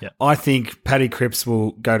 I think Paddy Cripps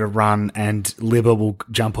will go to run and Libba will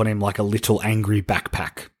jump on him like a little angry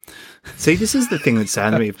backpack. See, this is the thing that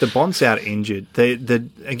saddened me. If the Bont's out injured,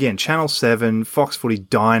 again, Channel 7, Fox Footy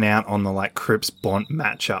dine out on the like Cripps-Bont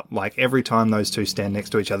matchup. Like every time those two stand next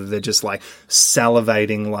to each other, they're just like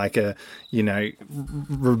salivating like a,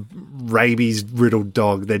 rabies-riddled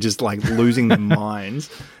dog. They're just like losing their minds.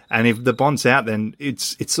 And if the Bont's out, then it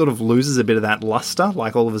sort of loses a bit of that luster.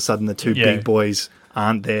 Like all of a sudden the two big boys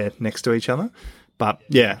aren't there next to each other. But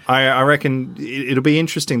yeah, I reckon it'll be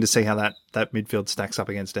interesting to see how that midfield stacks up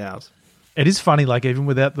against ours. It is funny, like even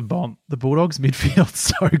without the Bont, the Bulldogs midfield's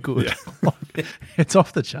so good. Yeah. Like, it's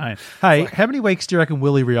off the chain. Hey, how many weeks do you reckon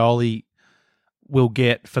Willie Rioli will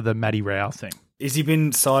get for the Matty Rao thing? Has he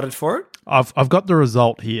been cited for it? I've got the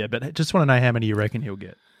result here, but I just want to know how many you reckon he'll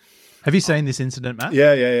get. Have you seen this incident, Matt?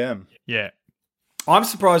 Yeah. I'm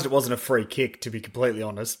surprised it wasn't a free kick, to be completely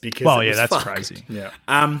honest. Because that's crazy. Yeah.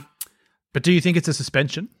 But do you think it's a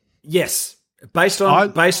suspension? Yes, based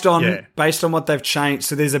on what they've changed.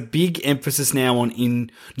 So there's a big emphasis now on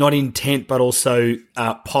not intent, but also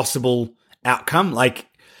possible outcome. Like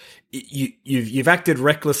you've acted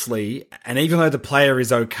recklessly, and even though the player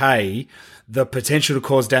is okay, the potential to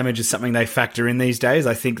cause damage is something they factor in these days.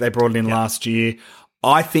 I think they brought it in last year.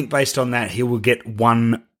 I think based on that, he will get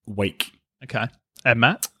 1 week. Okay. And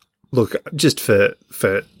Matt? Look, just for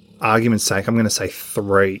argument's sake, I'm going to say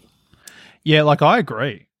 3. Yeah, like I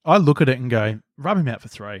agree. I look at it and go, rub him out for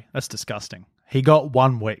 3. That's disgusting. He got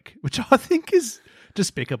 1 week, which I think is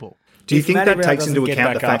despicable. Do you think Matty that Rowell takes into doesn't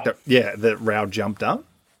account get the back fact that Rowell jumped up?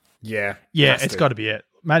 Yeah. Yeah, it's got to be it.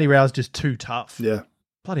 Matty Rowell's just too tough. Yeah.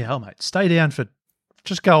 Bloody hell, mate. Stay down for...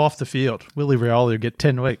 Just go off the field. Willie Rioli will get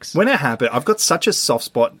 10 weeks. When it happened, I've got such a soft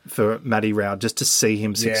spot for Matty Rowell just to see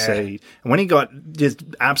him succeed. And when he got just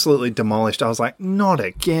absolutely demolished, I was like, not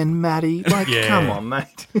again, Matty. Like, come on,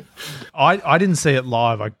 mate. I didn't see it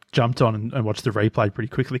live. I jumped on and watched the replay pretty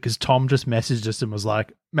quickly because Tom just messaged us and was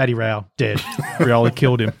like, Matty Rowell, dead. Rioli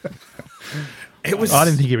killed him. I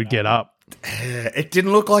didn't think he would get up. It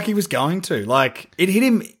didn't look like he was going to. Like, it hit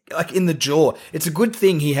him like in the jaw. It's a good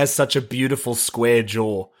thing he has such a beautiful square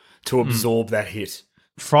jaw to absorb that hit.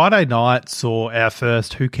 Friday night saw our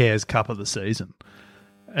first Who Cares Cup of the season.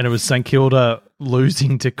 And it was St Kilda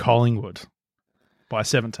losing to Collingwood by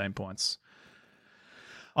 17 points.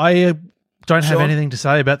 I don't have anything to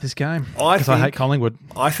say about this game because I hate Collingwood.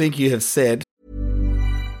 I think you have said.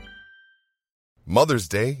 Mother's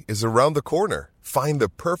Day is around the corner. Find the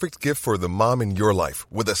perfect gift for the mom in your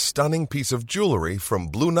life with a stunning piece of jewelry from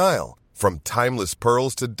Blue Nile. From timeless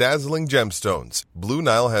pearls to dazzling gemstones, Blue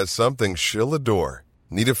Nile has something she'll adore.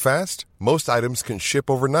 Need it fast? Most items can ship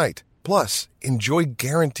overnight. Plus, enjoy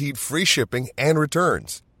guaranteed free shipping and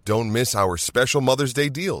returns. Don't miss our special Mother's Day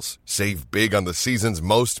deals. Save big on the season's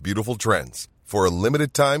most beautiful trends. For a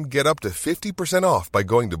limited time, get up to 50% off by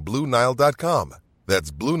going to BlueNile.com.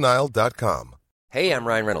 That's BlueNile.com. Hey, I'm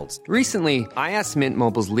Ryan Reynolds. Recently, I asked Mint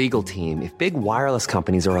Mobile's legal team if big wireless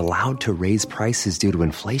companies are allowed to raise prices due to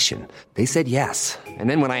inflation. They said yes. And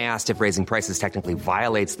then when I asked if raising prices technically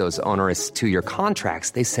violates those onerous two-year contracts,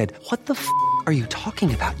 they said, what the f*** are you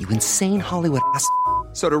talking about, you insane Hollywood ass f-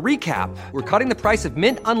 So to recap, we're cutting the price of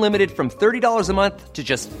Mint Unlimited from $30 a month to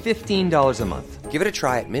just $15 a month. Give it a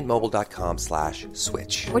try at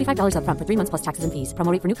mintmobile.com/switch. $45 up front for 3 months plus taxes and fees.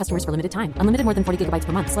 Promo rate for new customers for limited time. Unlimited more than 40 gigabytes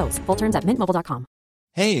per month. Slows full terms at mintmobile.com.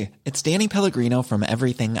 Hey, it's Danny Pellegrino from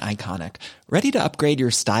Everything Iconic. Ready to upgrade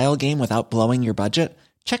your style game without blowing your budget?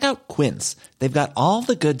 Check out Quince. They've got all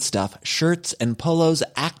the good stuff, shirts and polos,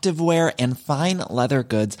 activewear, and fine leather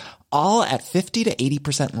goods, all at 50 to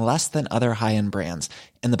 80% less than other high-end brands.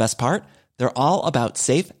 And the best part? They're all about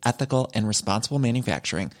safe, ethical, and responsible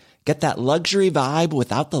manufacturing. Get that luxury vibe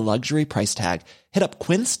without the luxury price tag. Hit up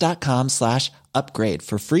quince.com/upgrade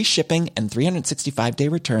for free shipping and 365-day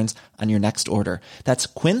returns on your next order. That's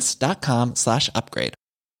quince.com/upgrade.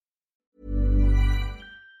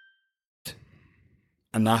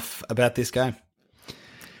 Enough about this game.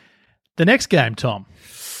 The next game, Tom.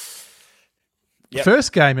 Yep.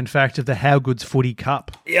 First game, in fact, of the How Good's Footy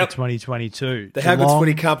Cup Yep. for 2022. The How Good's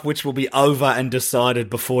Footy Cup, which will be over and decided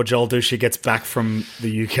before Joel Dusha gets back from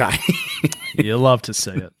the UK. You'll love to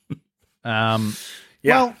see it.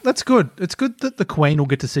 Well, that's good. It's good that the Queen will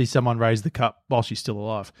get to see someone raise the cup while she's still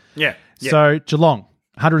alive. Yeah. So, Geelong,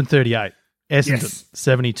 138. Essendon, Yes.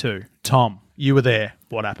 72. Tom, you were there.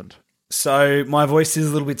 What happened? So my voice is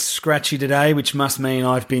a little bit scratchy today, which must mean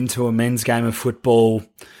I've been to a men's game of football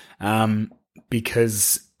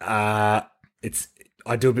because I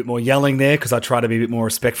do a bit more yelling there because I try to be a bit more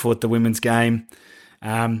respectful at the women's game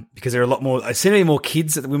because there are I seem to be more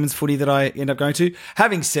kids at the women's footy that I end up going to.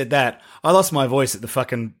 Having said that, I lost my voice at the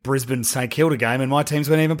fucking Brisbane St Kilda game and my teams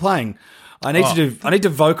weren't even playing. I need to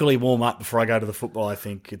vocally warm up before I go to the football. I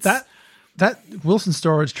think it's that Wilson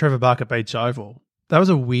Storage Trevor Barker Beach Oval. That was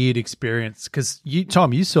a weird experience because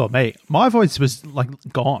Tom, you saw me. My voice was like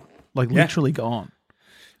gone, literally gone.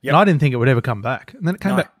 Yep. And I didn't think it would ever come back, and then it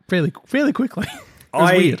came back fairly quickly. It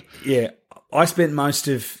was weird. Yeah, I spent most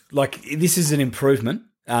of this is an improvement.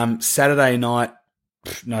 Saturday night,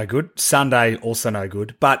 no good. Sunday also no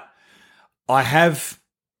good. But I have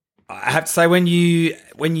to say when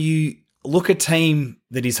you look a team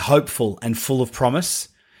that is hopeful and full of promise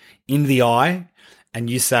in the eye. And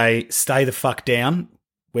you say, stay the fuck down.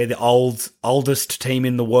 We're the oldest team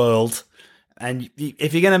in the world. And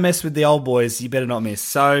if you're going to mess with the old boys, you better not miss.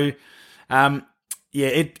 So,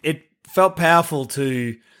 it felt powerful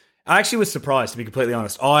I actually was surprised, to be completely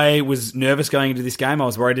honest. I was nervous going into this game. I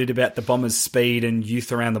was worried about the Bombers' speed and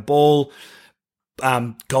youth around the ball.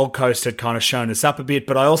 Gold Coast had kind of shown us up a bit,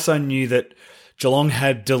 but I also knew that Geelong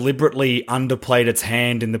had deliberately underplayed its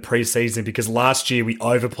hand in the preseason because last year we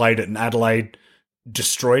overplayed it and Adelaide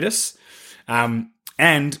destroyed us.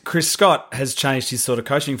 And Chris Scott has changed his sort of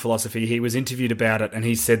coaching philosophy. He was interviewed about it and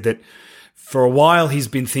he said that for a while he's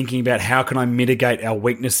been thinking about how can I mitigate our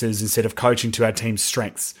weaknesses instead of coaching to our team's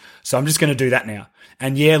strengths. So I'm just going to do that now.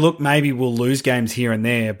 And yeah, look, maybe we'll lose games here and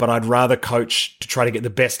there, but I'd rather coach to try to get the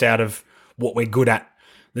best out of what we're good at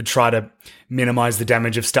than try to minimize the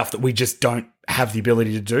damage of stuff that we just don't have the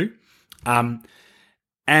ability to do.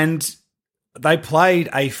 And they played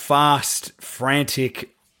a fast,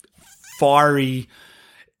 frantic, fiery.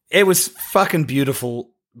 It was fucking beautiful,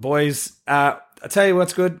 boys. I tell you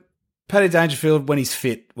what's good. Paddy Dangerfield when he's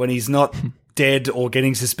fit, when he's not dead or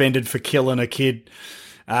getting suspended for killing a kid.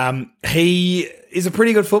 He is a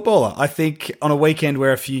pretty good footballer. I think on a weekend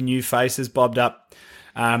where a few new faces bobbed up,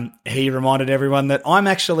 he reminded everyone that I'm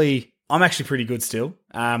actually pretty good still.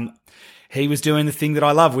 He was doing the thing that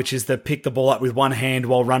I love, which is to pick the ball up with one hand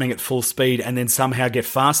while running at full speed and then somehow get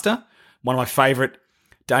faster. One of my favourite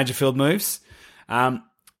Dangerfield moves.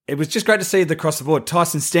 It was just great to see it across the board.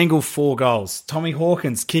 Tyson Stengel, 4 goals. Tommy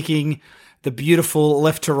Hawkins kicking the beautiful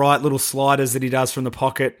left to right little sliders that he does from the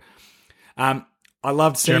pocket. I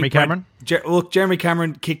loved seeing Jeremy Cameron. Jeremy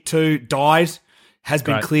Cameron kicked 2, died. Has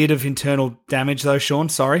been cleared of internal damage though, Sean.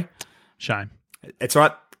 Sorry. Shame. It's all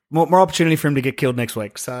right. More opportunity for him to get killed next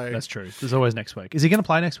week. So that's true. There's always next week. Is he going to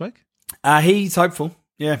play next week? He's hopeful.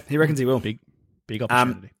 Yeah, he reckons he will. Big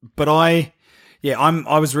opportunity. But I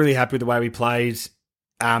was really happy with the way we played.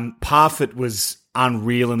 Parfitt was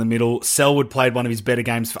unreal in the middle. Selwood played one of his better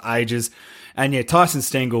games for ages. And yeah, Tyson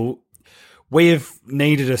Stengel, we have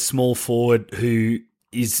needed a small forward who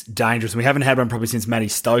is dangerous. We haven't had one probably since Matty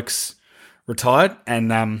Stokes retired.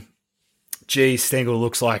 And Stengel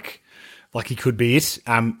looks like he could be it.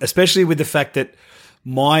 Especially with the fact that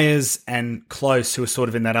Myers and Close, who are sort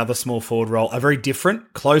of in that other small forward role, are very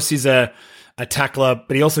different. Close is a tackler,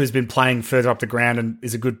 but he also has been playing further up the ground and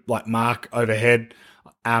is a good mark overhead.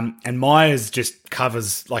 And Myers just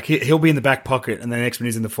covers, he'll be in the back pocket and the next one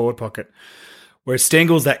is in the forward pocket. Whereas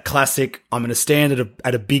Stengel's that classic, I'm going to stand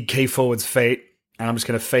at a big key forward's feet and I'm just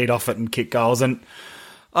going to feed off it and kick goals. And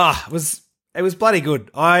it was bloody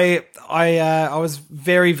good. I was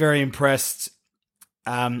very, very impressed.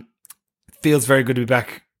 Feels very good to be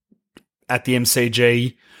back at the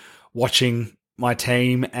MCG watching my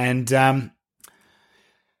team and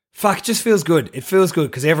it just feels good. It feels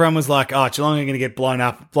good because everyone was like, Geelong are going to get blown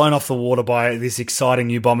off the water by this exciting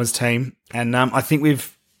new Bombers team. And I think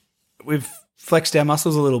we've flexed our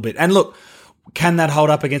muscles a little bit. And look, can that hold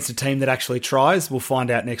up against a team that actually tries? We'll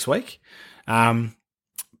find out next week.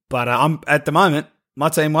 But I'm at the moment, my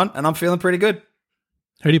team won, and I'm feeling pretty good.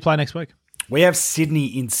 Who do you play next week? We have Sydney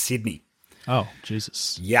in Sydney. Oh,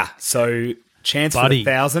 Jesus. Yeah, so chance for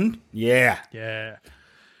 1,000. Yeah. Yeah.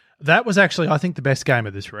 That was actually, I think, the best game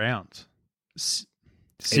of this round.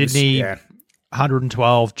 Sydney,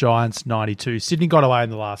 112, Giants 92. Sydney got away in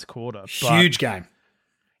the last quarter. Huge game.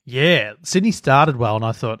 Yeah, Sydney started well, and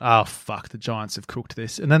I thought, the Giants have cooked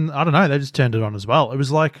this. And then, I don't know, they just turned it on as well. It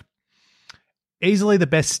was easily the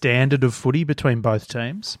best standard of footy between both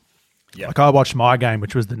teams. Yeah. I watched my game,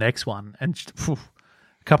 which was the next one, and a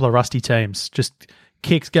couple of rusty teams, just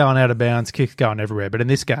kicks going out of bounds, kicks going everywhere. But in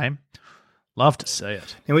this game, love to see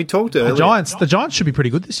it. And we talked earlier. The Giants should be pretty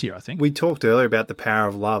good this year, I think. We talked earlier about the power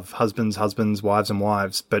of love, husbands, wives and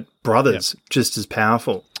wives, but brothers just as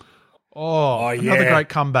powerful. Oh, another great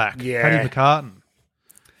comeback. Yeah. Paddy McCartan.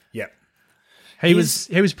 Yep. He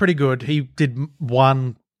was pretty good. He did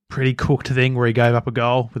one pretty cooked thing where he gave up a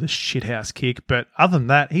goal with a shithouse kick, but other than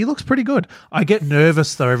that, he looks pretty good. I get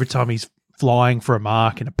nervous though every time he's flying for a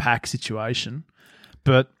mark in a pack situation,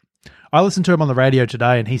 but I listened to him on the radio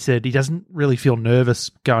today and he said he doesn't really feel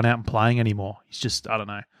nervous going out and playing anymore. He's just, I don't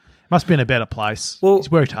know, must be in a better place. Well,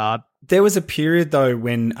 he's worked hard. There was a period though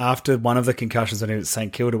when after one of the concussions, I think it was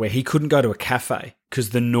St Kilda, where he couldn't go to a cafe because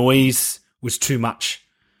the noise was too much.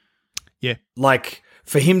 Yeah.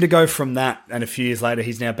 For him to go from that and a few years later,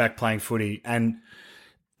 he's now back playing footy. And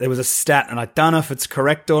there was a stat, and I don't know if it's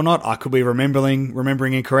correct or not. I could be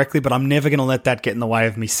remembering incorrectly, but I'm never going to let that get in the way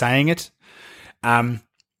of me saying it.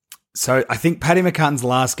 So I think Paddy McCartan's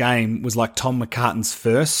last game was like Tom McCartan's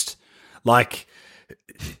first.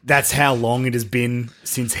 That's how long it has been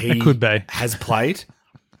since he has played.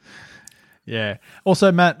 Yeah.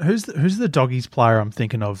 Also, Matt, who's the Doggies player I'm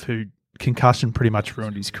thinking of who concussion pretty much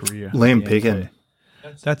ruined his career? Liam Picken.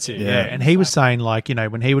 That's it, yeah. And he was saying,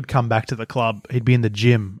 when he would come back to the club, he'd be in the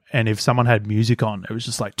gym, and if someone had music on, it was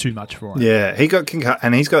just, too much for him. Yeah, he got concussed,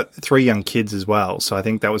 and he's got 3 young kids as well, so I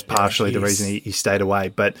think that was partially the reason he stayed away.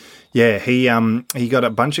 But, yeah, he got a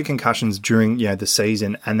bunch of concussions during, the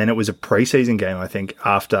season, and then it was a preseason game, I think,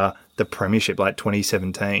 after the premiership, like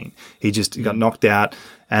 2017. He just got knocked out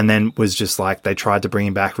and then was just like, they tried to bring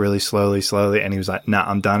him back really slowly. And he was like, nah,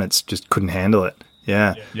 I'm done. It's just couldn't handle it.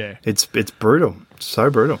 Yeah. It's brutal. So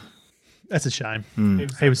brutal. That's a shame.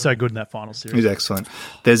 He was so good in that final series. He was excellent.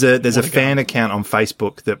 There's a fan account on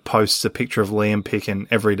Facebook that posts a picture of Liam Picken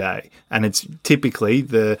every day, and it's typically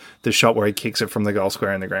the shot where he kicks it from the goal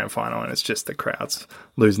square in the grand final, and it's just the crowds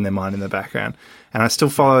losing their mind in the background. And I still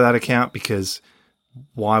follow that account because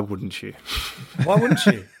why wouldn't you? Why wouldn't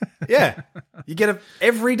you? Yeah. You get it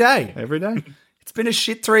every day. Every day. It's been a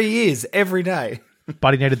shit 3 years every day.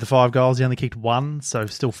 But he needed the 5 goals. He only kicked 1, so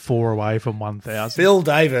still 4 away from 1,000. Phil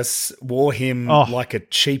Davis wore him like a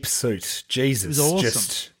cheap suit. Jesus. It was awesome.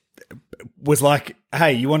 Just was like,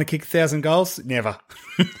 hey, you want to kick 1,000 goals? Never.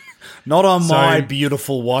 Not on my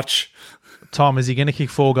beautiful watch. Tom, is he going to kick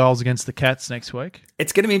 4 goals against the Cats next week?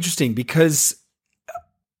 It's going to be interesting because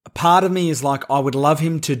part of me is like, I would love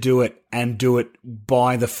him to do it and do it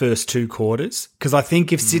by the first 2 quarters. Because I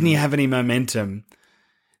think if Sydney have any momentum,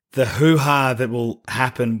 the hoo-ha that will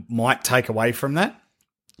happen might take away from that.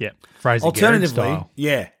 Yeah. Fraser Alternatively, Garrett style.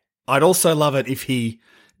 Yeah. I'd also love it if he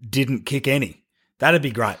didn't kick any. That'd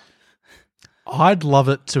be great. I'd love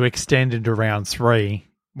it to extend into round 3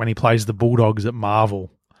 when he plays the Bulldogs at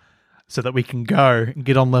Marvel so that we can go and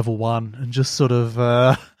get on level 1 and just sort of...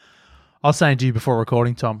 I was saying to you before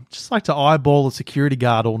recording, Tom, just like to eyeball a security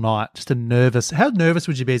guard all night. Just a nervous... How nervous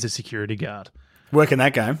would you be as a security guard? Working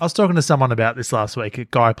that game. I was talking to someone about this last week, a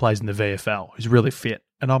guy who plays in the VFL who's really fit.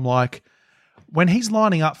 And I'm like, when he's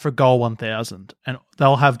lining up for goal 1,000 and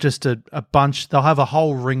they'll have just a bunch, they'll have a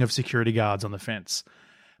whole ring of security guards on the fence.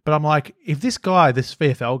 But I'm like, if this guy, this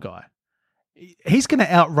VFL guy, he's going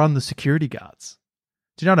to outrun the security guards.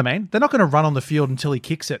 Do you know what I mean? They're not going to run on the field until he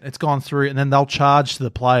kicks it. It's gone through, and then they'll charge to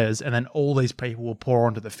the players, and then all these people will pour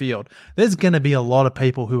onto the field. There's going to be a lot of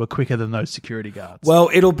people who are quicker than those security guards.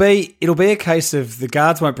 Well, it'll be a case of the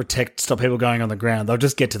guards won't stop people going on the ground. They'll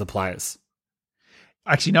just get to the players.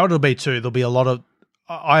 Actually, no, it'll be too. There'll be a lot of.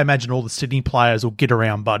 I imagine all the Sydney players will get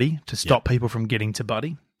around Buddy to stop people from getting to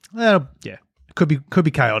Buddy. Yeah, it could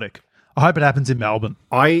be chaotic. I hope it happens in Melbourne.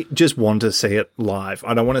 I just want to see it live.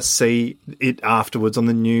 I don't want to see it afterwards on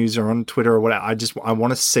the news or on Twitter or whatever. I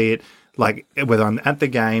want to see it, like, whether I'm at the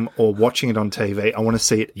game or watching it on TV. I want to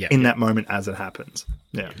see it in that moment as it happens.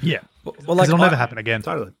 Yeah. Yeah. Well, like, it'll never happen again.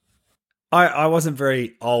 Totally. I wasn't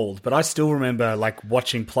very old, but I still remember like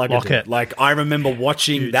watching Plugger. Like I remember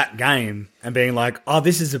watching that game and being like, "Oh,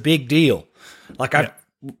 this is a big deal." Like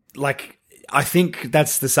I think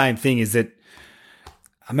that's the same thing. Is that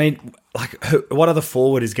I mean, like, what other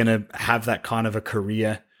forward is going to have that kind of a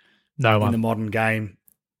career? No one in the modern game.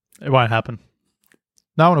 It won't happen.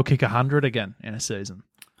 No one will kick 100 again in a season.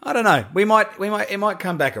 I don't know. It might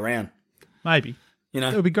come back around. Maybe. You know,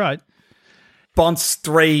 it would be great. Bont's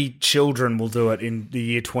 3 children will do it in the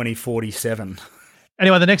year 2047.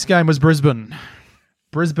 Anyway, the next game was Brisbane.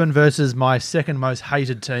 Brisbane versus my second most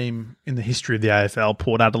hated team in the history of the AFL,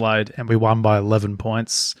 Port Adelaide, and we won by 11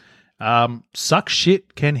 points. Suck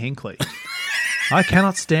shit, Ken Hinkley. I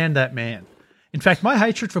cannot stand that man. In fact, my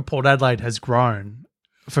hatred for Port Adelaide has grown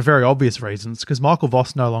for very obvious reasons because Michael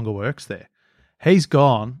Voss no longer works there. He's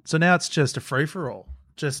gone, so now it's just a free-for-all.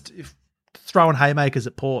 Just throwing haymakers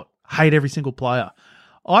at Port. Hate every single player.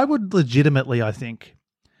 I would legitimately, I think,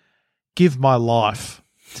 give my life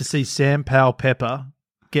to see Sam Powell-Pepper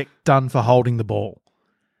get done for holding the ball.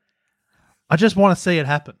 I just want to see it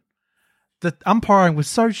happen. The umpiring was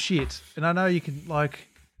so shit, and I know you can, like,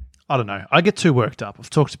 I don't know. I get too worked up. I've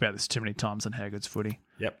talked about this too many times on How Good's Footy.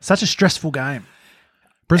 Yep. Such a stressful game.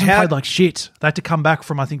 Brisbane played like shit. They had to come back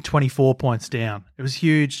from, I think, 24 points down. It was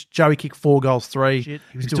huge. Joey kicked 4 goals, 3. He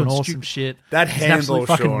was doing awesome shit. That handball, He's an absolute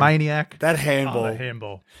fucking maniac. That handball. Oh, the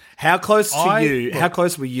handball. How close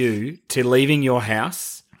were you to leaving your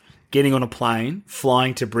house, getting on a plane,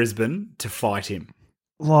 flying to Brisbane to fight him?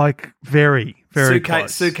 Like, very, very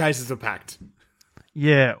close. Suitcases were packed.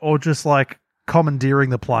 Yeah, or just like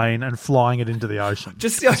commandeering the plane and flying it into the ocean.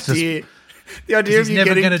 Just the idea. The idea of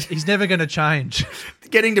he's never going to change.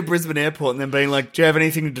 Getting to Brisbane Airport and then being like, "Do you have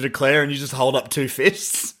anything to declare?" and you just hold up 2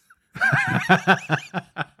 fists. I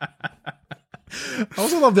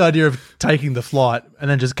also love the idea of taking the flight and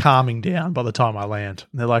then just calming down by the time I land.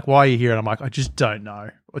 And they're like, "Why are you here?" And I'm like, "I just don't know.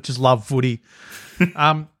 I just love footy."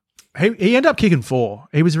 He ended up kicking 4.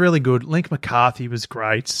 He was really good. Link McCarthy was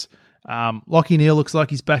great. Lachie Neale looks like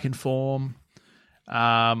he's back in form.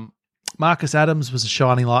 Marcus Adams was a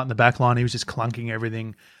shining light in the back line. He was just clunking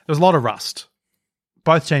everything. There was a lot of rust.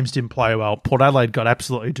 Both teams didn't play well. Port Adelaide got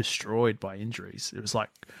absolutely destroyed by injuries. It was like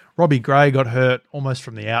Robbie Gray got hurt almost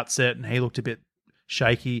from the outset, and he looked a bit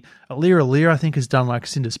shaky. Alir, I think, has done like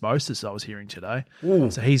syndesmosis, I was hearing today. Ooh.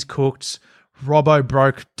 So he's cooked. Robbo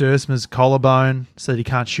broke Dersma's collarbone so that he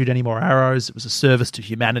can't shoot any more arrows. It was a service to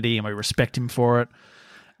humanity, and we respect him for it.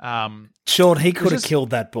 Sean, he could have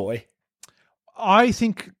killed that boy. I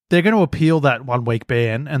think they're going to appeal that 1 week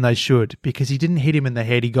ban, and they should, because he didn't hit him in the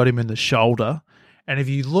head. He got him in the shoulder. And if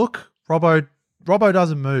you look, Robbo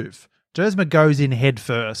doesn't move. Dersma goes in head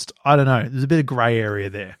first. I don't know. There's a bit of grey area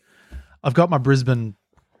there. I've got my Brisbane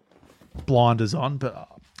blinders on, but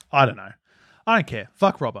I don't know. I don't care.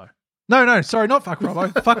 Fuck Robbo. No, sorry, not fuck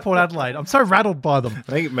Robbo. Fuck Port Adelaide. I'm so rattled by them.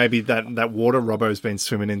 I think maybe that water Robbo's been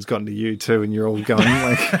swimming in's gotten to you too, and you're all going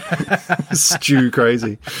like stew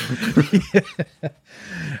crazy.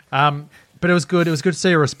 But it was good. It was good to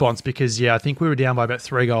see a response because, I think we were down by about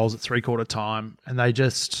 3 goals at 3/4 time, and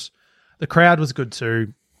the crowd was good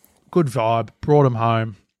too. Good vibe. Brought them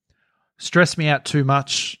home. Stressed me out too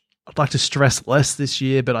much. I'd like to stress less this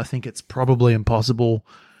year, but I think it's probably impossible.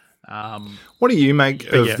 What do you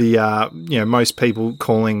make of the most people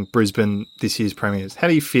calling Brisbane this year's premiers? How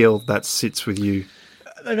do you feel that sits with you?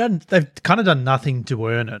 They've kind of done nothing to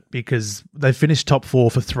earn it because they've finished top 4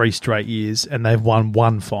 for 3 straight years and they've won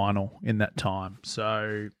 1 final in that time.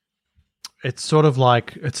 So it's sort of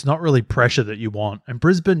like it's not really pressure that you want. And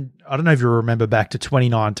Brisbane, I don't know if you remember back to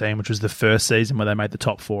 2019, which was the first season where they made the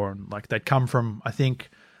top 4, and like they'd come from, I think,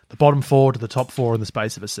 the bottom 4 to the top 4 in the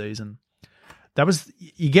space of a season.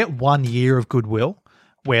 You get 1 year of goodwill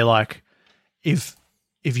where like if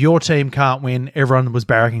your team can't win, everyone was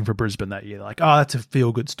barracking for Brisbane that year. Like, oh, that's a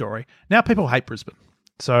feel-good story. Now people hate Brisbane.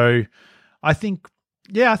 So I think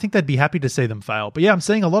they'd be happy to see them fail. But I'm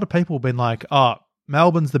seeing a lot of people been like, oh,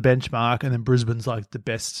 Melbourne's the benchmark and then Brisbane's like the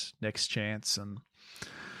best next chance. And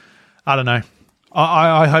I don't know.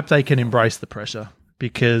 I hope they can embrace the pressure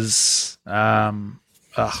because it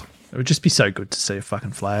would just be so good to see a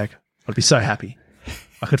fucking flag. I'd be so happy.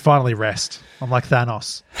 I could finally rest. I'm like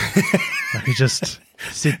Thanos. I could just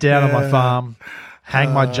sit down on my farm,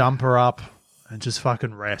 hang my jumper up, and just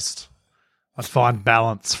fucking rest. I'd find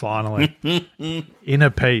balance finally. Inner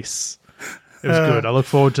peace. It was good. I look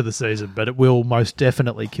forward to the season, but it will most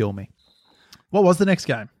definitely kill me. What was the next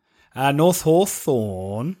game? North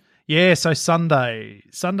Hawthorn. Yeah, so Sunday.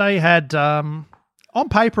 Sunday had, on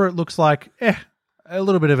paper, it looks like, a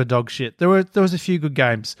little bit of a dog shit. There was a few good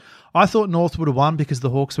games. I thought North would have won because the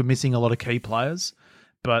Hawks were missing a lot of key players,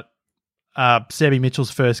 but Sammy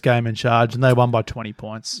Mitchell's first game in charge, and they won by 20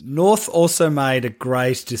 points. North also made a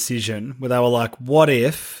great decision where they were like, what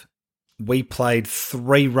if we played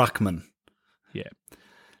 3 ruckmen? Yeah.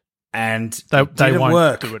 And they didn't won't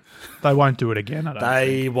work. do it. They won't do it again, I don't think.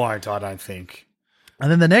 They won't, I don't think. And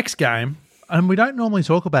then the next game, and we don't normally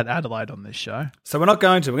talk about Adelaide on this show. So we're not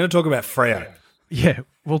going to. We're going to talk about Freo. Yeah,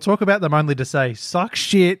 we'll talk about them only to say, suck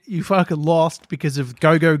shit, you fucking lost because of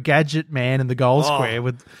Go-Go Gadget Man in the goal square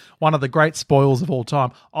with one of the great spoils of all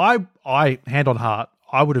time. I hand on heart,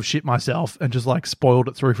 I would have shit myself and just like spoiled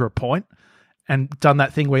it through for a point and done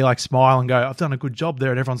that thing where you like smile and go, I've done a good job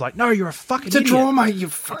there. And everyone's like, no, you're a fucking idiot. It's a draw, mate, you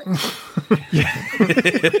fucking...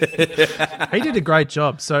 He did a great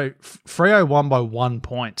job. So Freo won by 1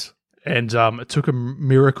 point and it took a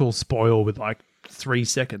miracle spoil with like 3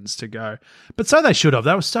 seconds to go. But so they should have.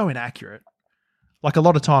 That was so inaccurate. Like a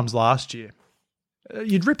lot of times last year.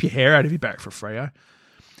 You'd rip your hair out if you back for Freo.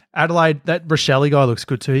 Adelaide, that Rochelle guy looks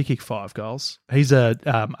good too. He kicked 5 goals. He's a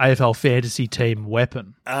AFL fantasy team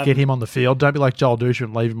weapon. Get him on the field. Don't be like Joel Dusha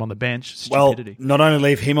and leave him on the bench. Stupidity. Well, not only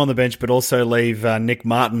leave him on the bench, but also leave Nick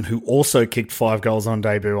Martin, who also kicked 5 goals on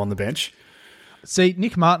debut, on the bench. See,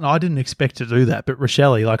 Nick Martin, I didn't expect to do that, but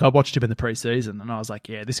Rochelle, like I watched him in the preseason and I was like,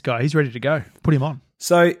 yeah, this guy, he's ready to go. Put him on.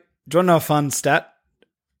 So, do you want to know a fun stat?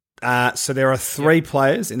 So there are 3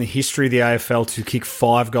 players in the history of the AFL to kick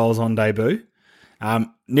 5 goals on debut.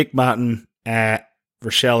 Nick Martin,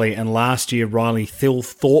 Rochelle, and last year Riley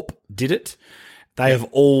Thilthorpe did it. They have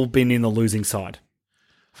all been in the losing side.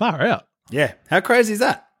 Far out. Yeah. How crazy is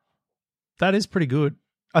that? That is pretty good.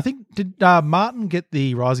 I think, did Martin get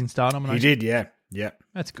the Rising Star nomination? He did, yeah. Yeah.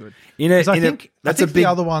 That's good. That's a big the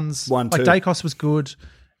other ones, one like too. Dacos was good,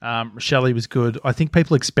 Rochelle was good. I think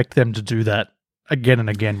people expect them to do that again and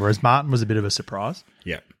again, whereas Martin was a bit of a surprise.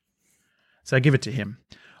 Yeah. So give it to him.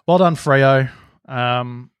 Well done, Freo.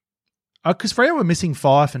 Because Freo were missing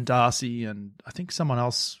Fife and Darcy, and I think someone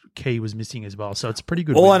else key was missing as well. So it's a pretty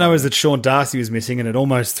good. All I know is that Sean Darcy was missing, and it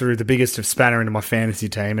almost threw the biggest of spanner into my fantasy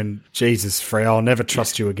team. And Jesus, Freo, I'll never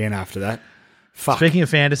trust you again after that. Fuck. Speaking of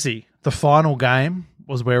fantasy, the final game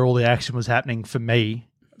was where all the action was happening for me.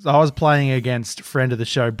 So I was playing against friend of the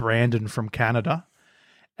show, Brandon from Canada,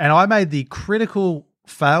 and I made the critical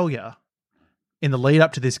failure in the lead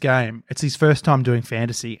up to this game. It's his first time doing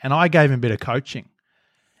fantasy, and I gave him a bit of coaching.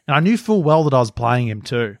 And I knew full well that I was playing him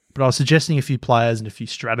too, but I was suggesting a few players and a few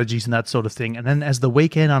strategies and that sort of thing. And then as the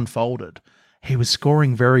weekend unfolded, he was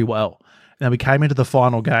scoring very well. And then we came into the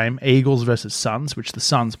final game, Eagles versus Suns, which the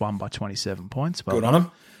Suns won by 27 points. Good on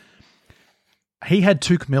him. He had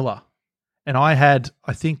Tuke Miller, and I had,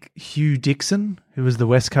 I think, Hugh Dixon, who was the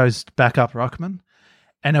West Coast backup ruckman.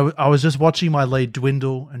 And I was just watching my lead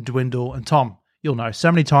dwindle and dwindle. And Tom, you'll know,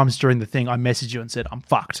 so many times during the thing, I messaged you and said, I'm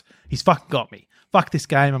fucked. He's fucking got me. Fuck this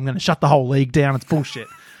game. I'm going to shut the whole league down. It's bullshit.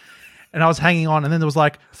 And I was hanging on. And then there was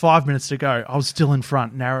like 5 minutes to go. I was still in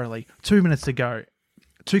front narrowly. 2 minutes to go.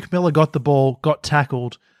 Tuke Miller got the ball, got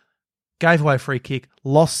tackled, gave away a free kick,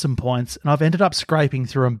 lost some points. And I've ended up scraping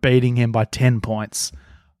through and beating him by 10 points.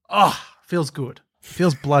 Oh, feels good.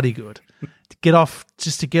 Feels bloody good. to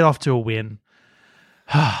get off to a win.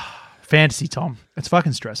 Fantasy, Tom. It's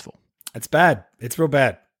fucking stressful. It's bad. It's real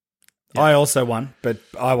bad. Yeah. I also won, but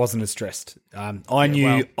I wasn't as stressed. I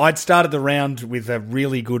knew I'd started the round with a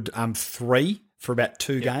really good 3 for about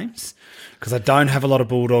 2 games because I don't have a lot of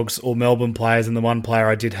Bulldogs or Melbourne players, and the one player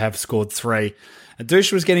I did have scored 3. And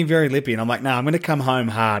Douche was getting very lippy, and I'm like, I'm going to come home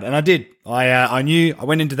hard. And I did. I knew. I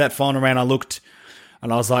went into that final round, I looked,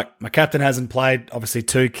 and I was like, my captain hasn't played, obviously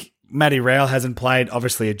Tuke. Matty Rowell hasn't played,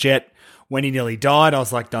 obviously a Jet. When he nearly died, I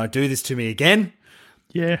was like, don't do this to me again.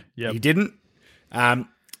 Yeah. He didn't. But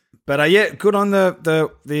good on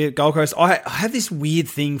the Gold Coast. I have this weird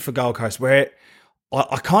thing for Gold Coast where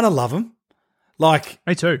I kind of love them. Like,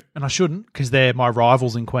 me too, and I shouldn't because they're my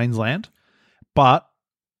rivals in Queensland. But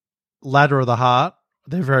ladder of the heart,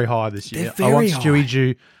 they're very high this year. I want Stewie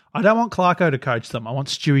Dew. I don't want Clarko to coach them. I want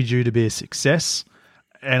Stewie Dew to be a success,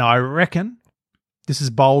 and I reckon this is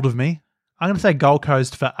bold of me. I'm going to say Gold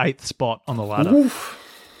Coast for 8th spot on the ladder. Oof.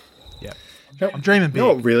 Yeah. I'm dreaming big. You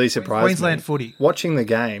know what really surprised Queensland me? Footy. Watching the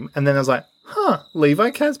game, and then I was like, Levi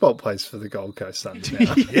Casbolt plays for the Gold Coast Suns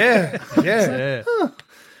now. Yeah.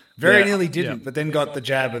 Very nearly didn't, but then got the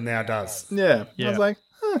jab and now does. Yeah. I was like,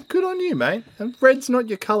 good on you, mate. And red's not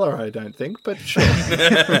your colour, I don't think, but sure.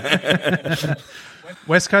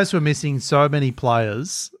 West Coast were missing so many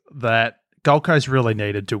players that Gold Coast really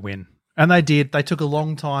needed to win. And they did. They took a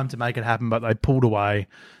long time to make it happen, but they pulled away.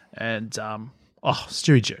 And,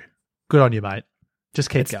 Stewie Dew, good on you, mate. Just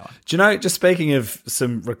keep going. Do you know, just speaking of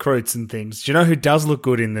some recruits and things, do you know who does look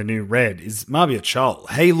good in the new red is Marbia Chol.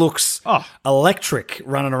 He looks electric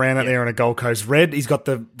running around out there in a Gold Coast red. He's got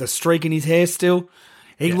the streak in his hair still.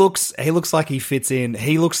 He looks like he fits in.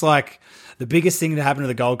 He looks like the biggest thing to happen to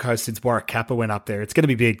the Gold Coast since Warwick Kappa went up there. It's going to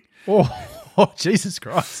be big. Oh, Jesus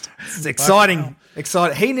Christ. It's exciting.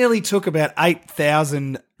 Exciting. He nearly took about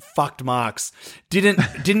 8,000 fucked marks.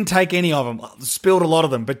 Didn't take any of them. Spilled a lot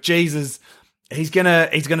of them, but Jesus, he's gonna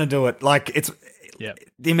do it. Like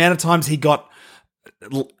the amount of times he got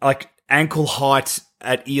like ankle height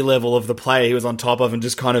at ear level of the player he was on top of and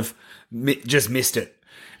just kind of just missed it.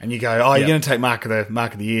 And you go, you're going to take mark of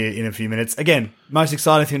the year in a few minutes. Again, most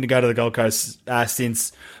exciting thing to go to the Gold Coast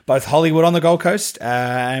since both Hollywood on the Gold Coast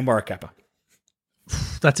and Warwick Kappa.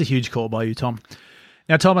 That's a huge call by you, Tom.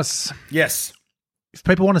 Now, Thomas. Yes. If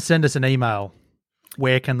people want to send us an email,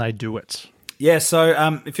 where can they do it? Yeah,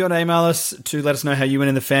 so if you want to email us to let us know how you went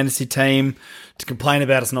in the fantasy team, to complain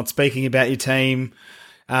about us not speaking about your team,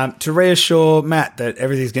 to reassure Matt that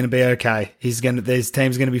everything's going to be okay. His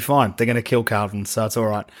team's going to be fine. They're going to kill Carlton, so it's all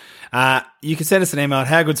right. You can send us an email at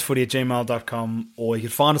howgoodsfooty@gmail.com, or you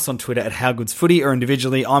can find us on Twitter at howgoodsfooty, or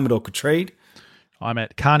individually, I'm at Orchid Treed. I'm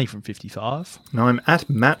at Carney from 55. And I'm at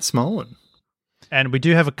Matt Smolin. And we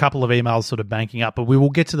do have a couple of emails sort of banking up, but we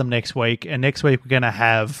will get to them next week. And next week we're going to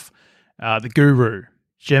have the guru,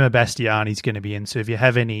 Gemma Bastiani's going to be in. So if you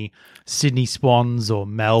have any Sydney Swans or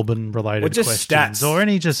Melbourne related questions, stats, or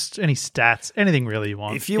any stats, anything really you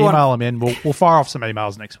want, if you email them in. We'll fire off some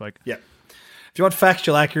emails next week. Yeah. If you want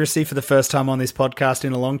factual accuracy for the first time on this podcast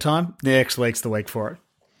in a long time, next week's the week for it.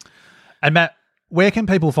 And Matt, where can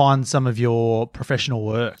people find some of your professional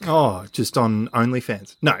work? Oh, just on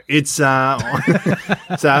OnlyFans. No, it's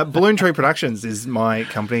Balloon Tree Productions is my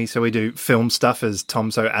company. So we do film stuff, as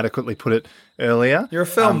Tom so adequately put it earlier. You're a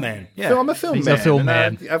film man. Yeah, I'm a film He's man. a film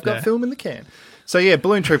man. I've got film in the can. So yeah,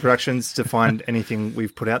 Balloon Tree Productions to find anything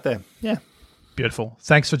we've put out there. Yeah. Beautiful.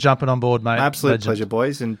 Thanks for jumping on board, mate. Absolute Legend. pleasure,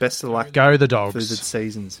 boys, and best of luck. Go the Dogs. Through the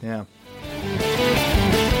seasons, yeah.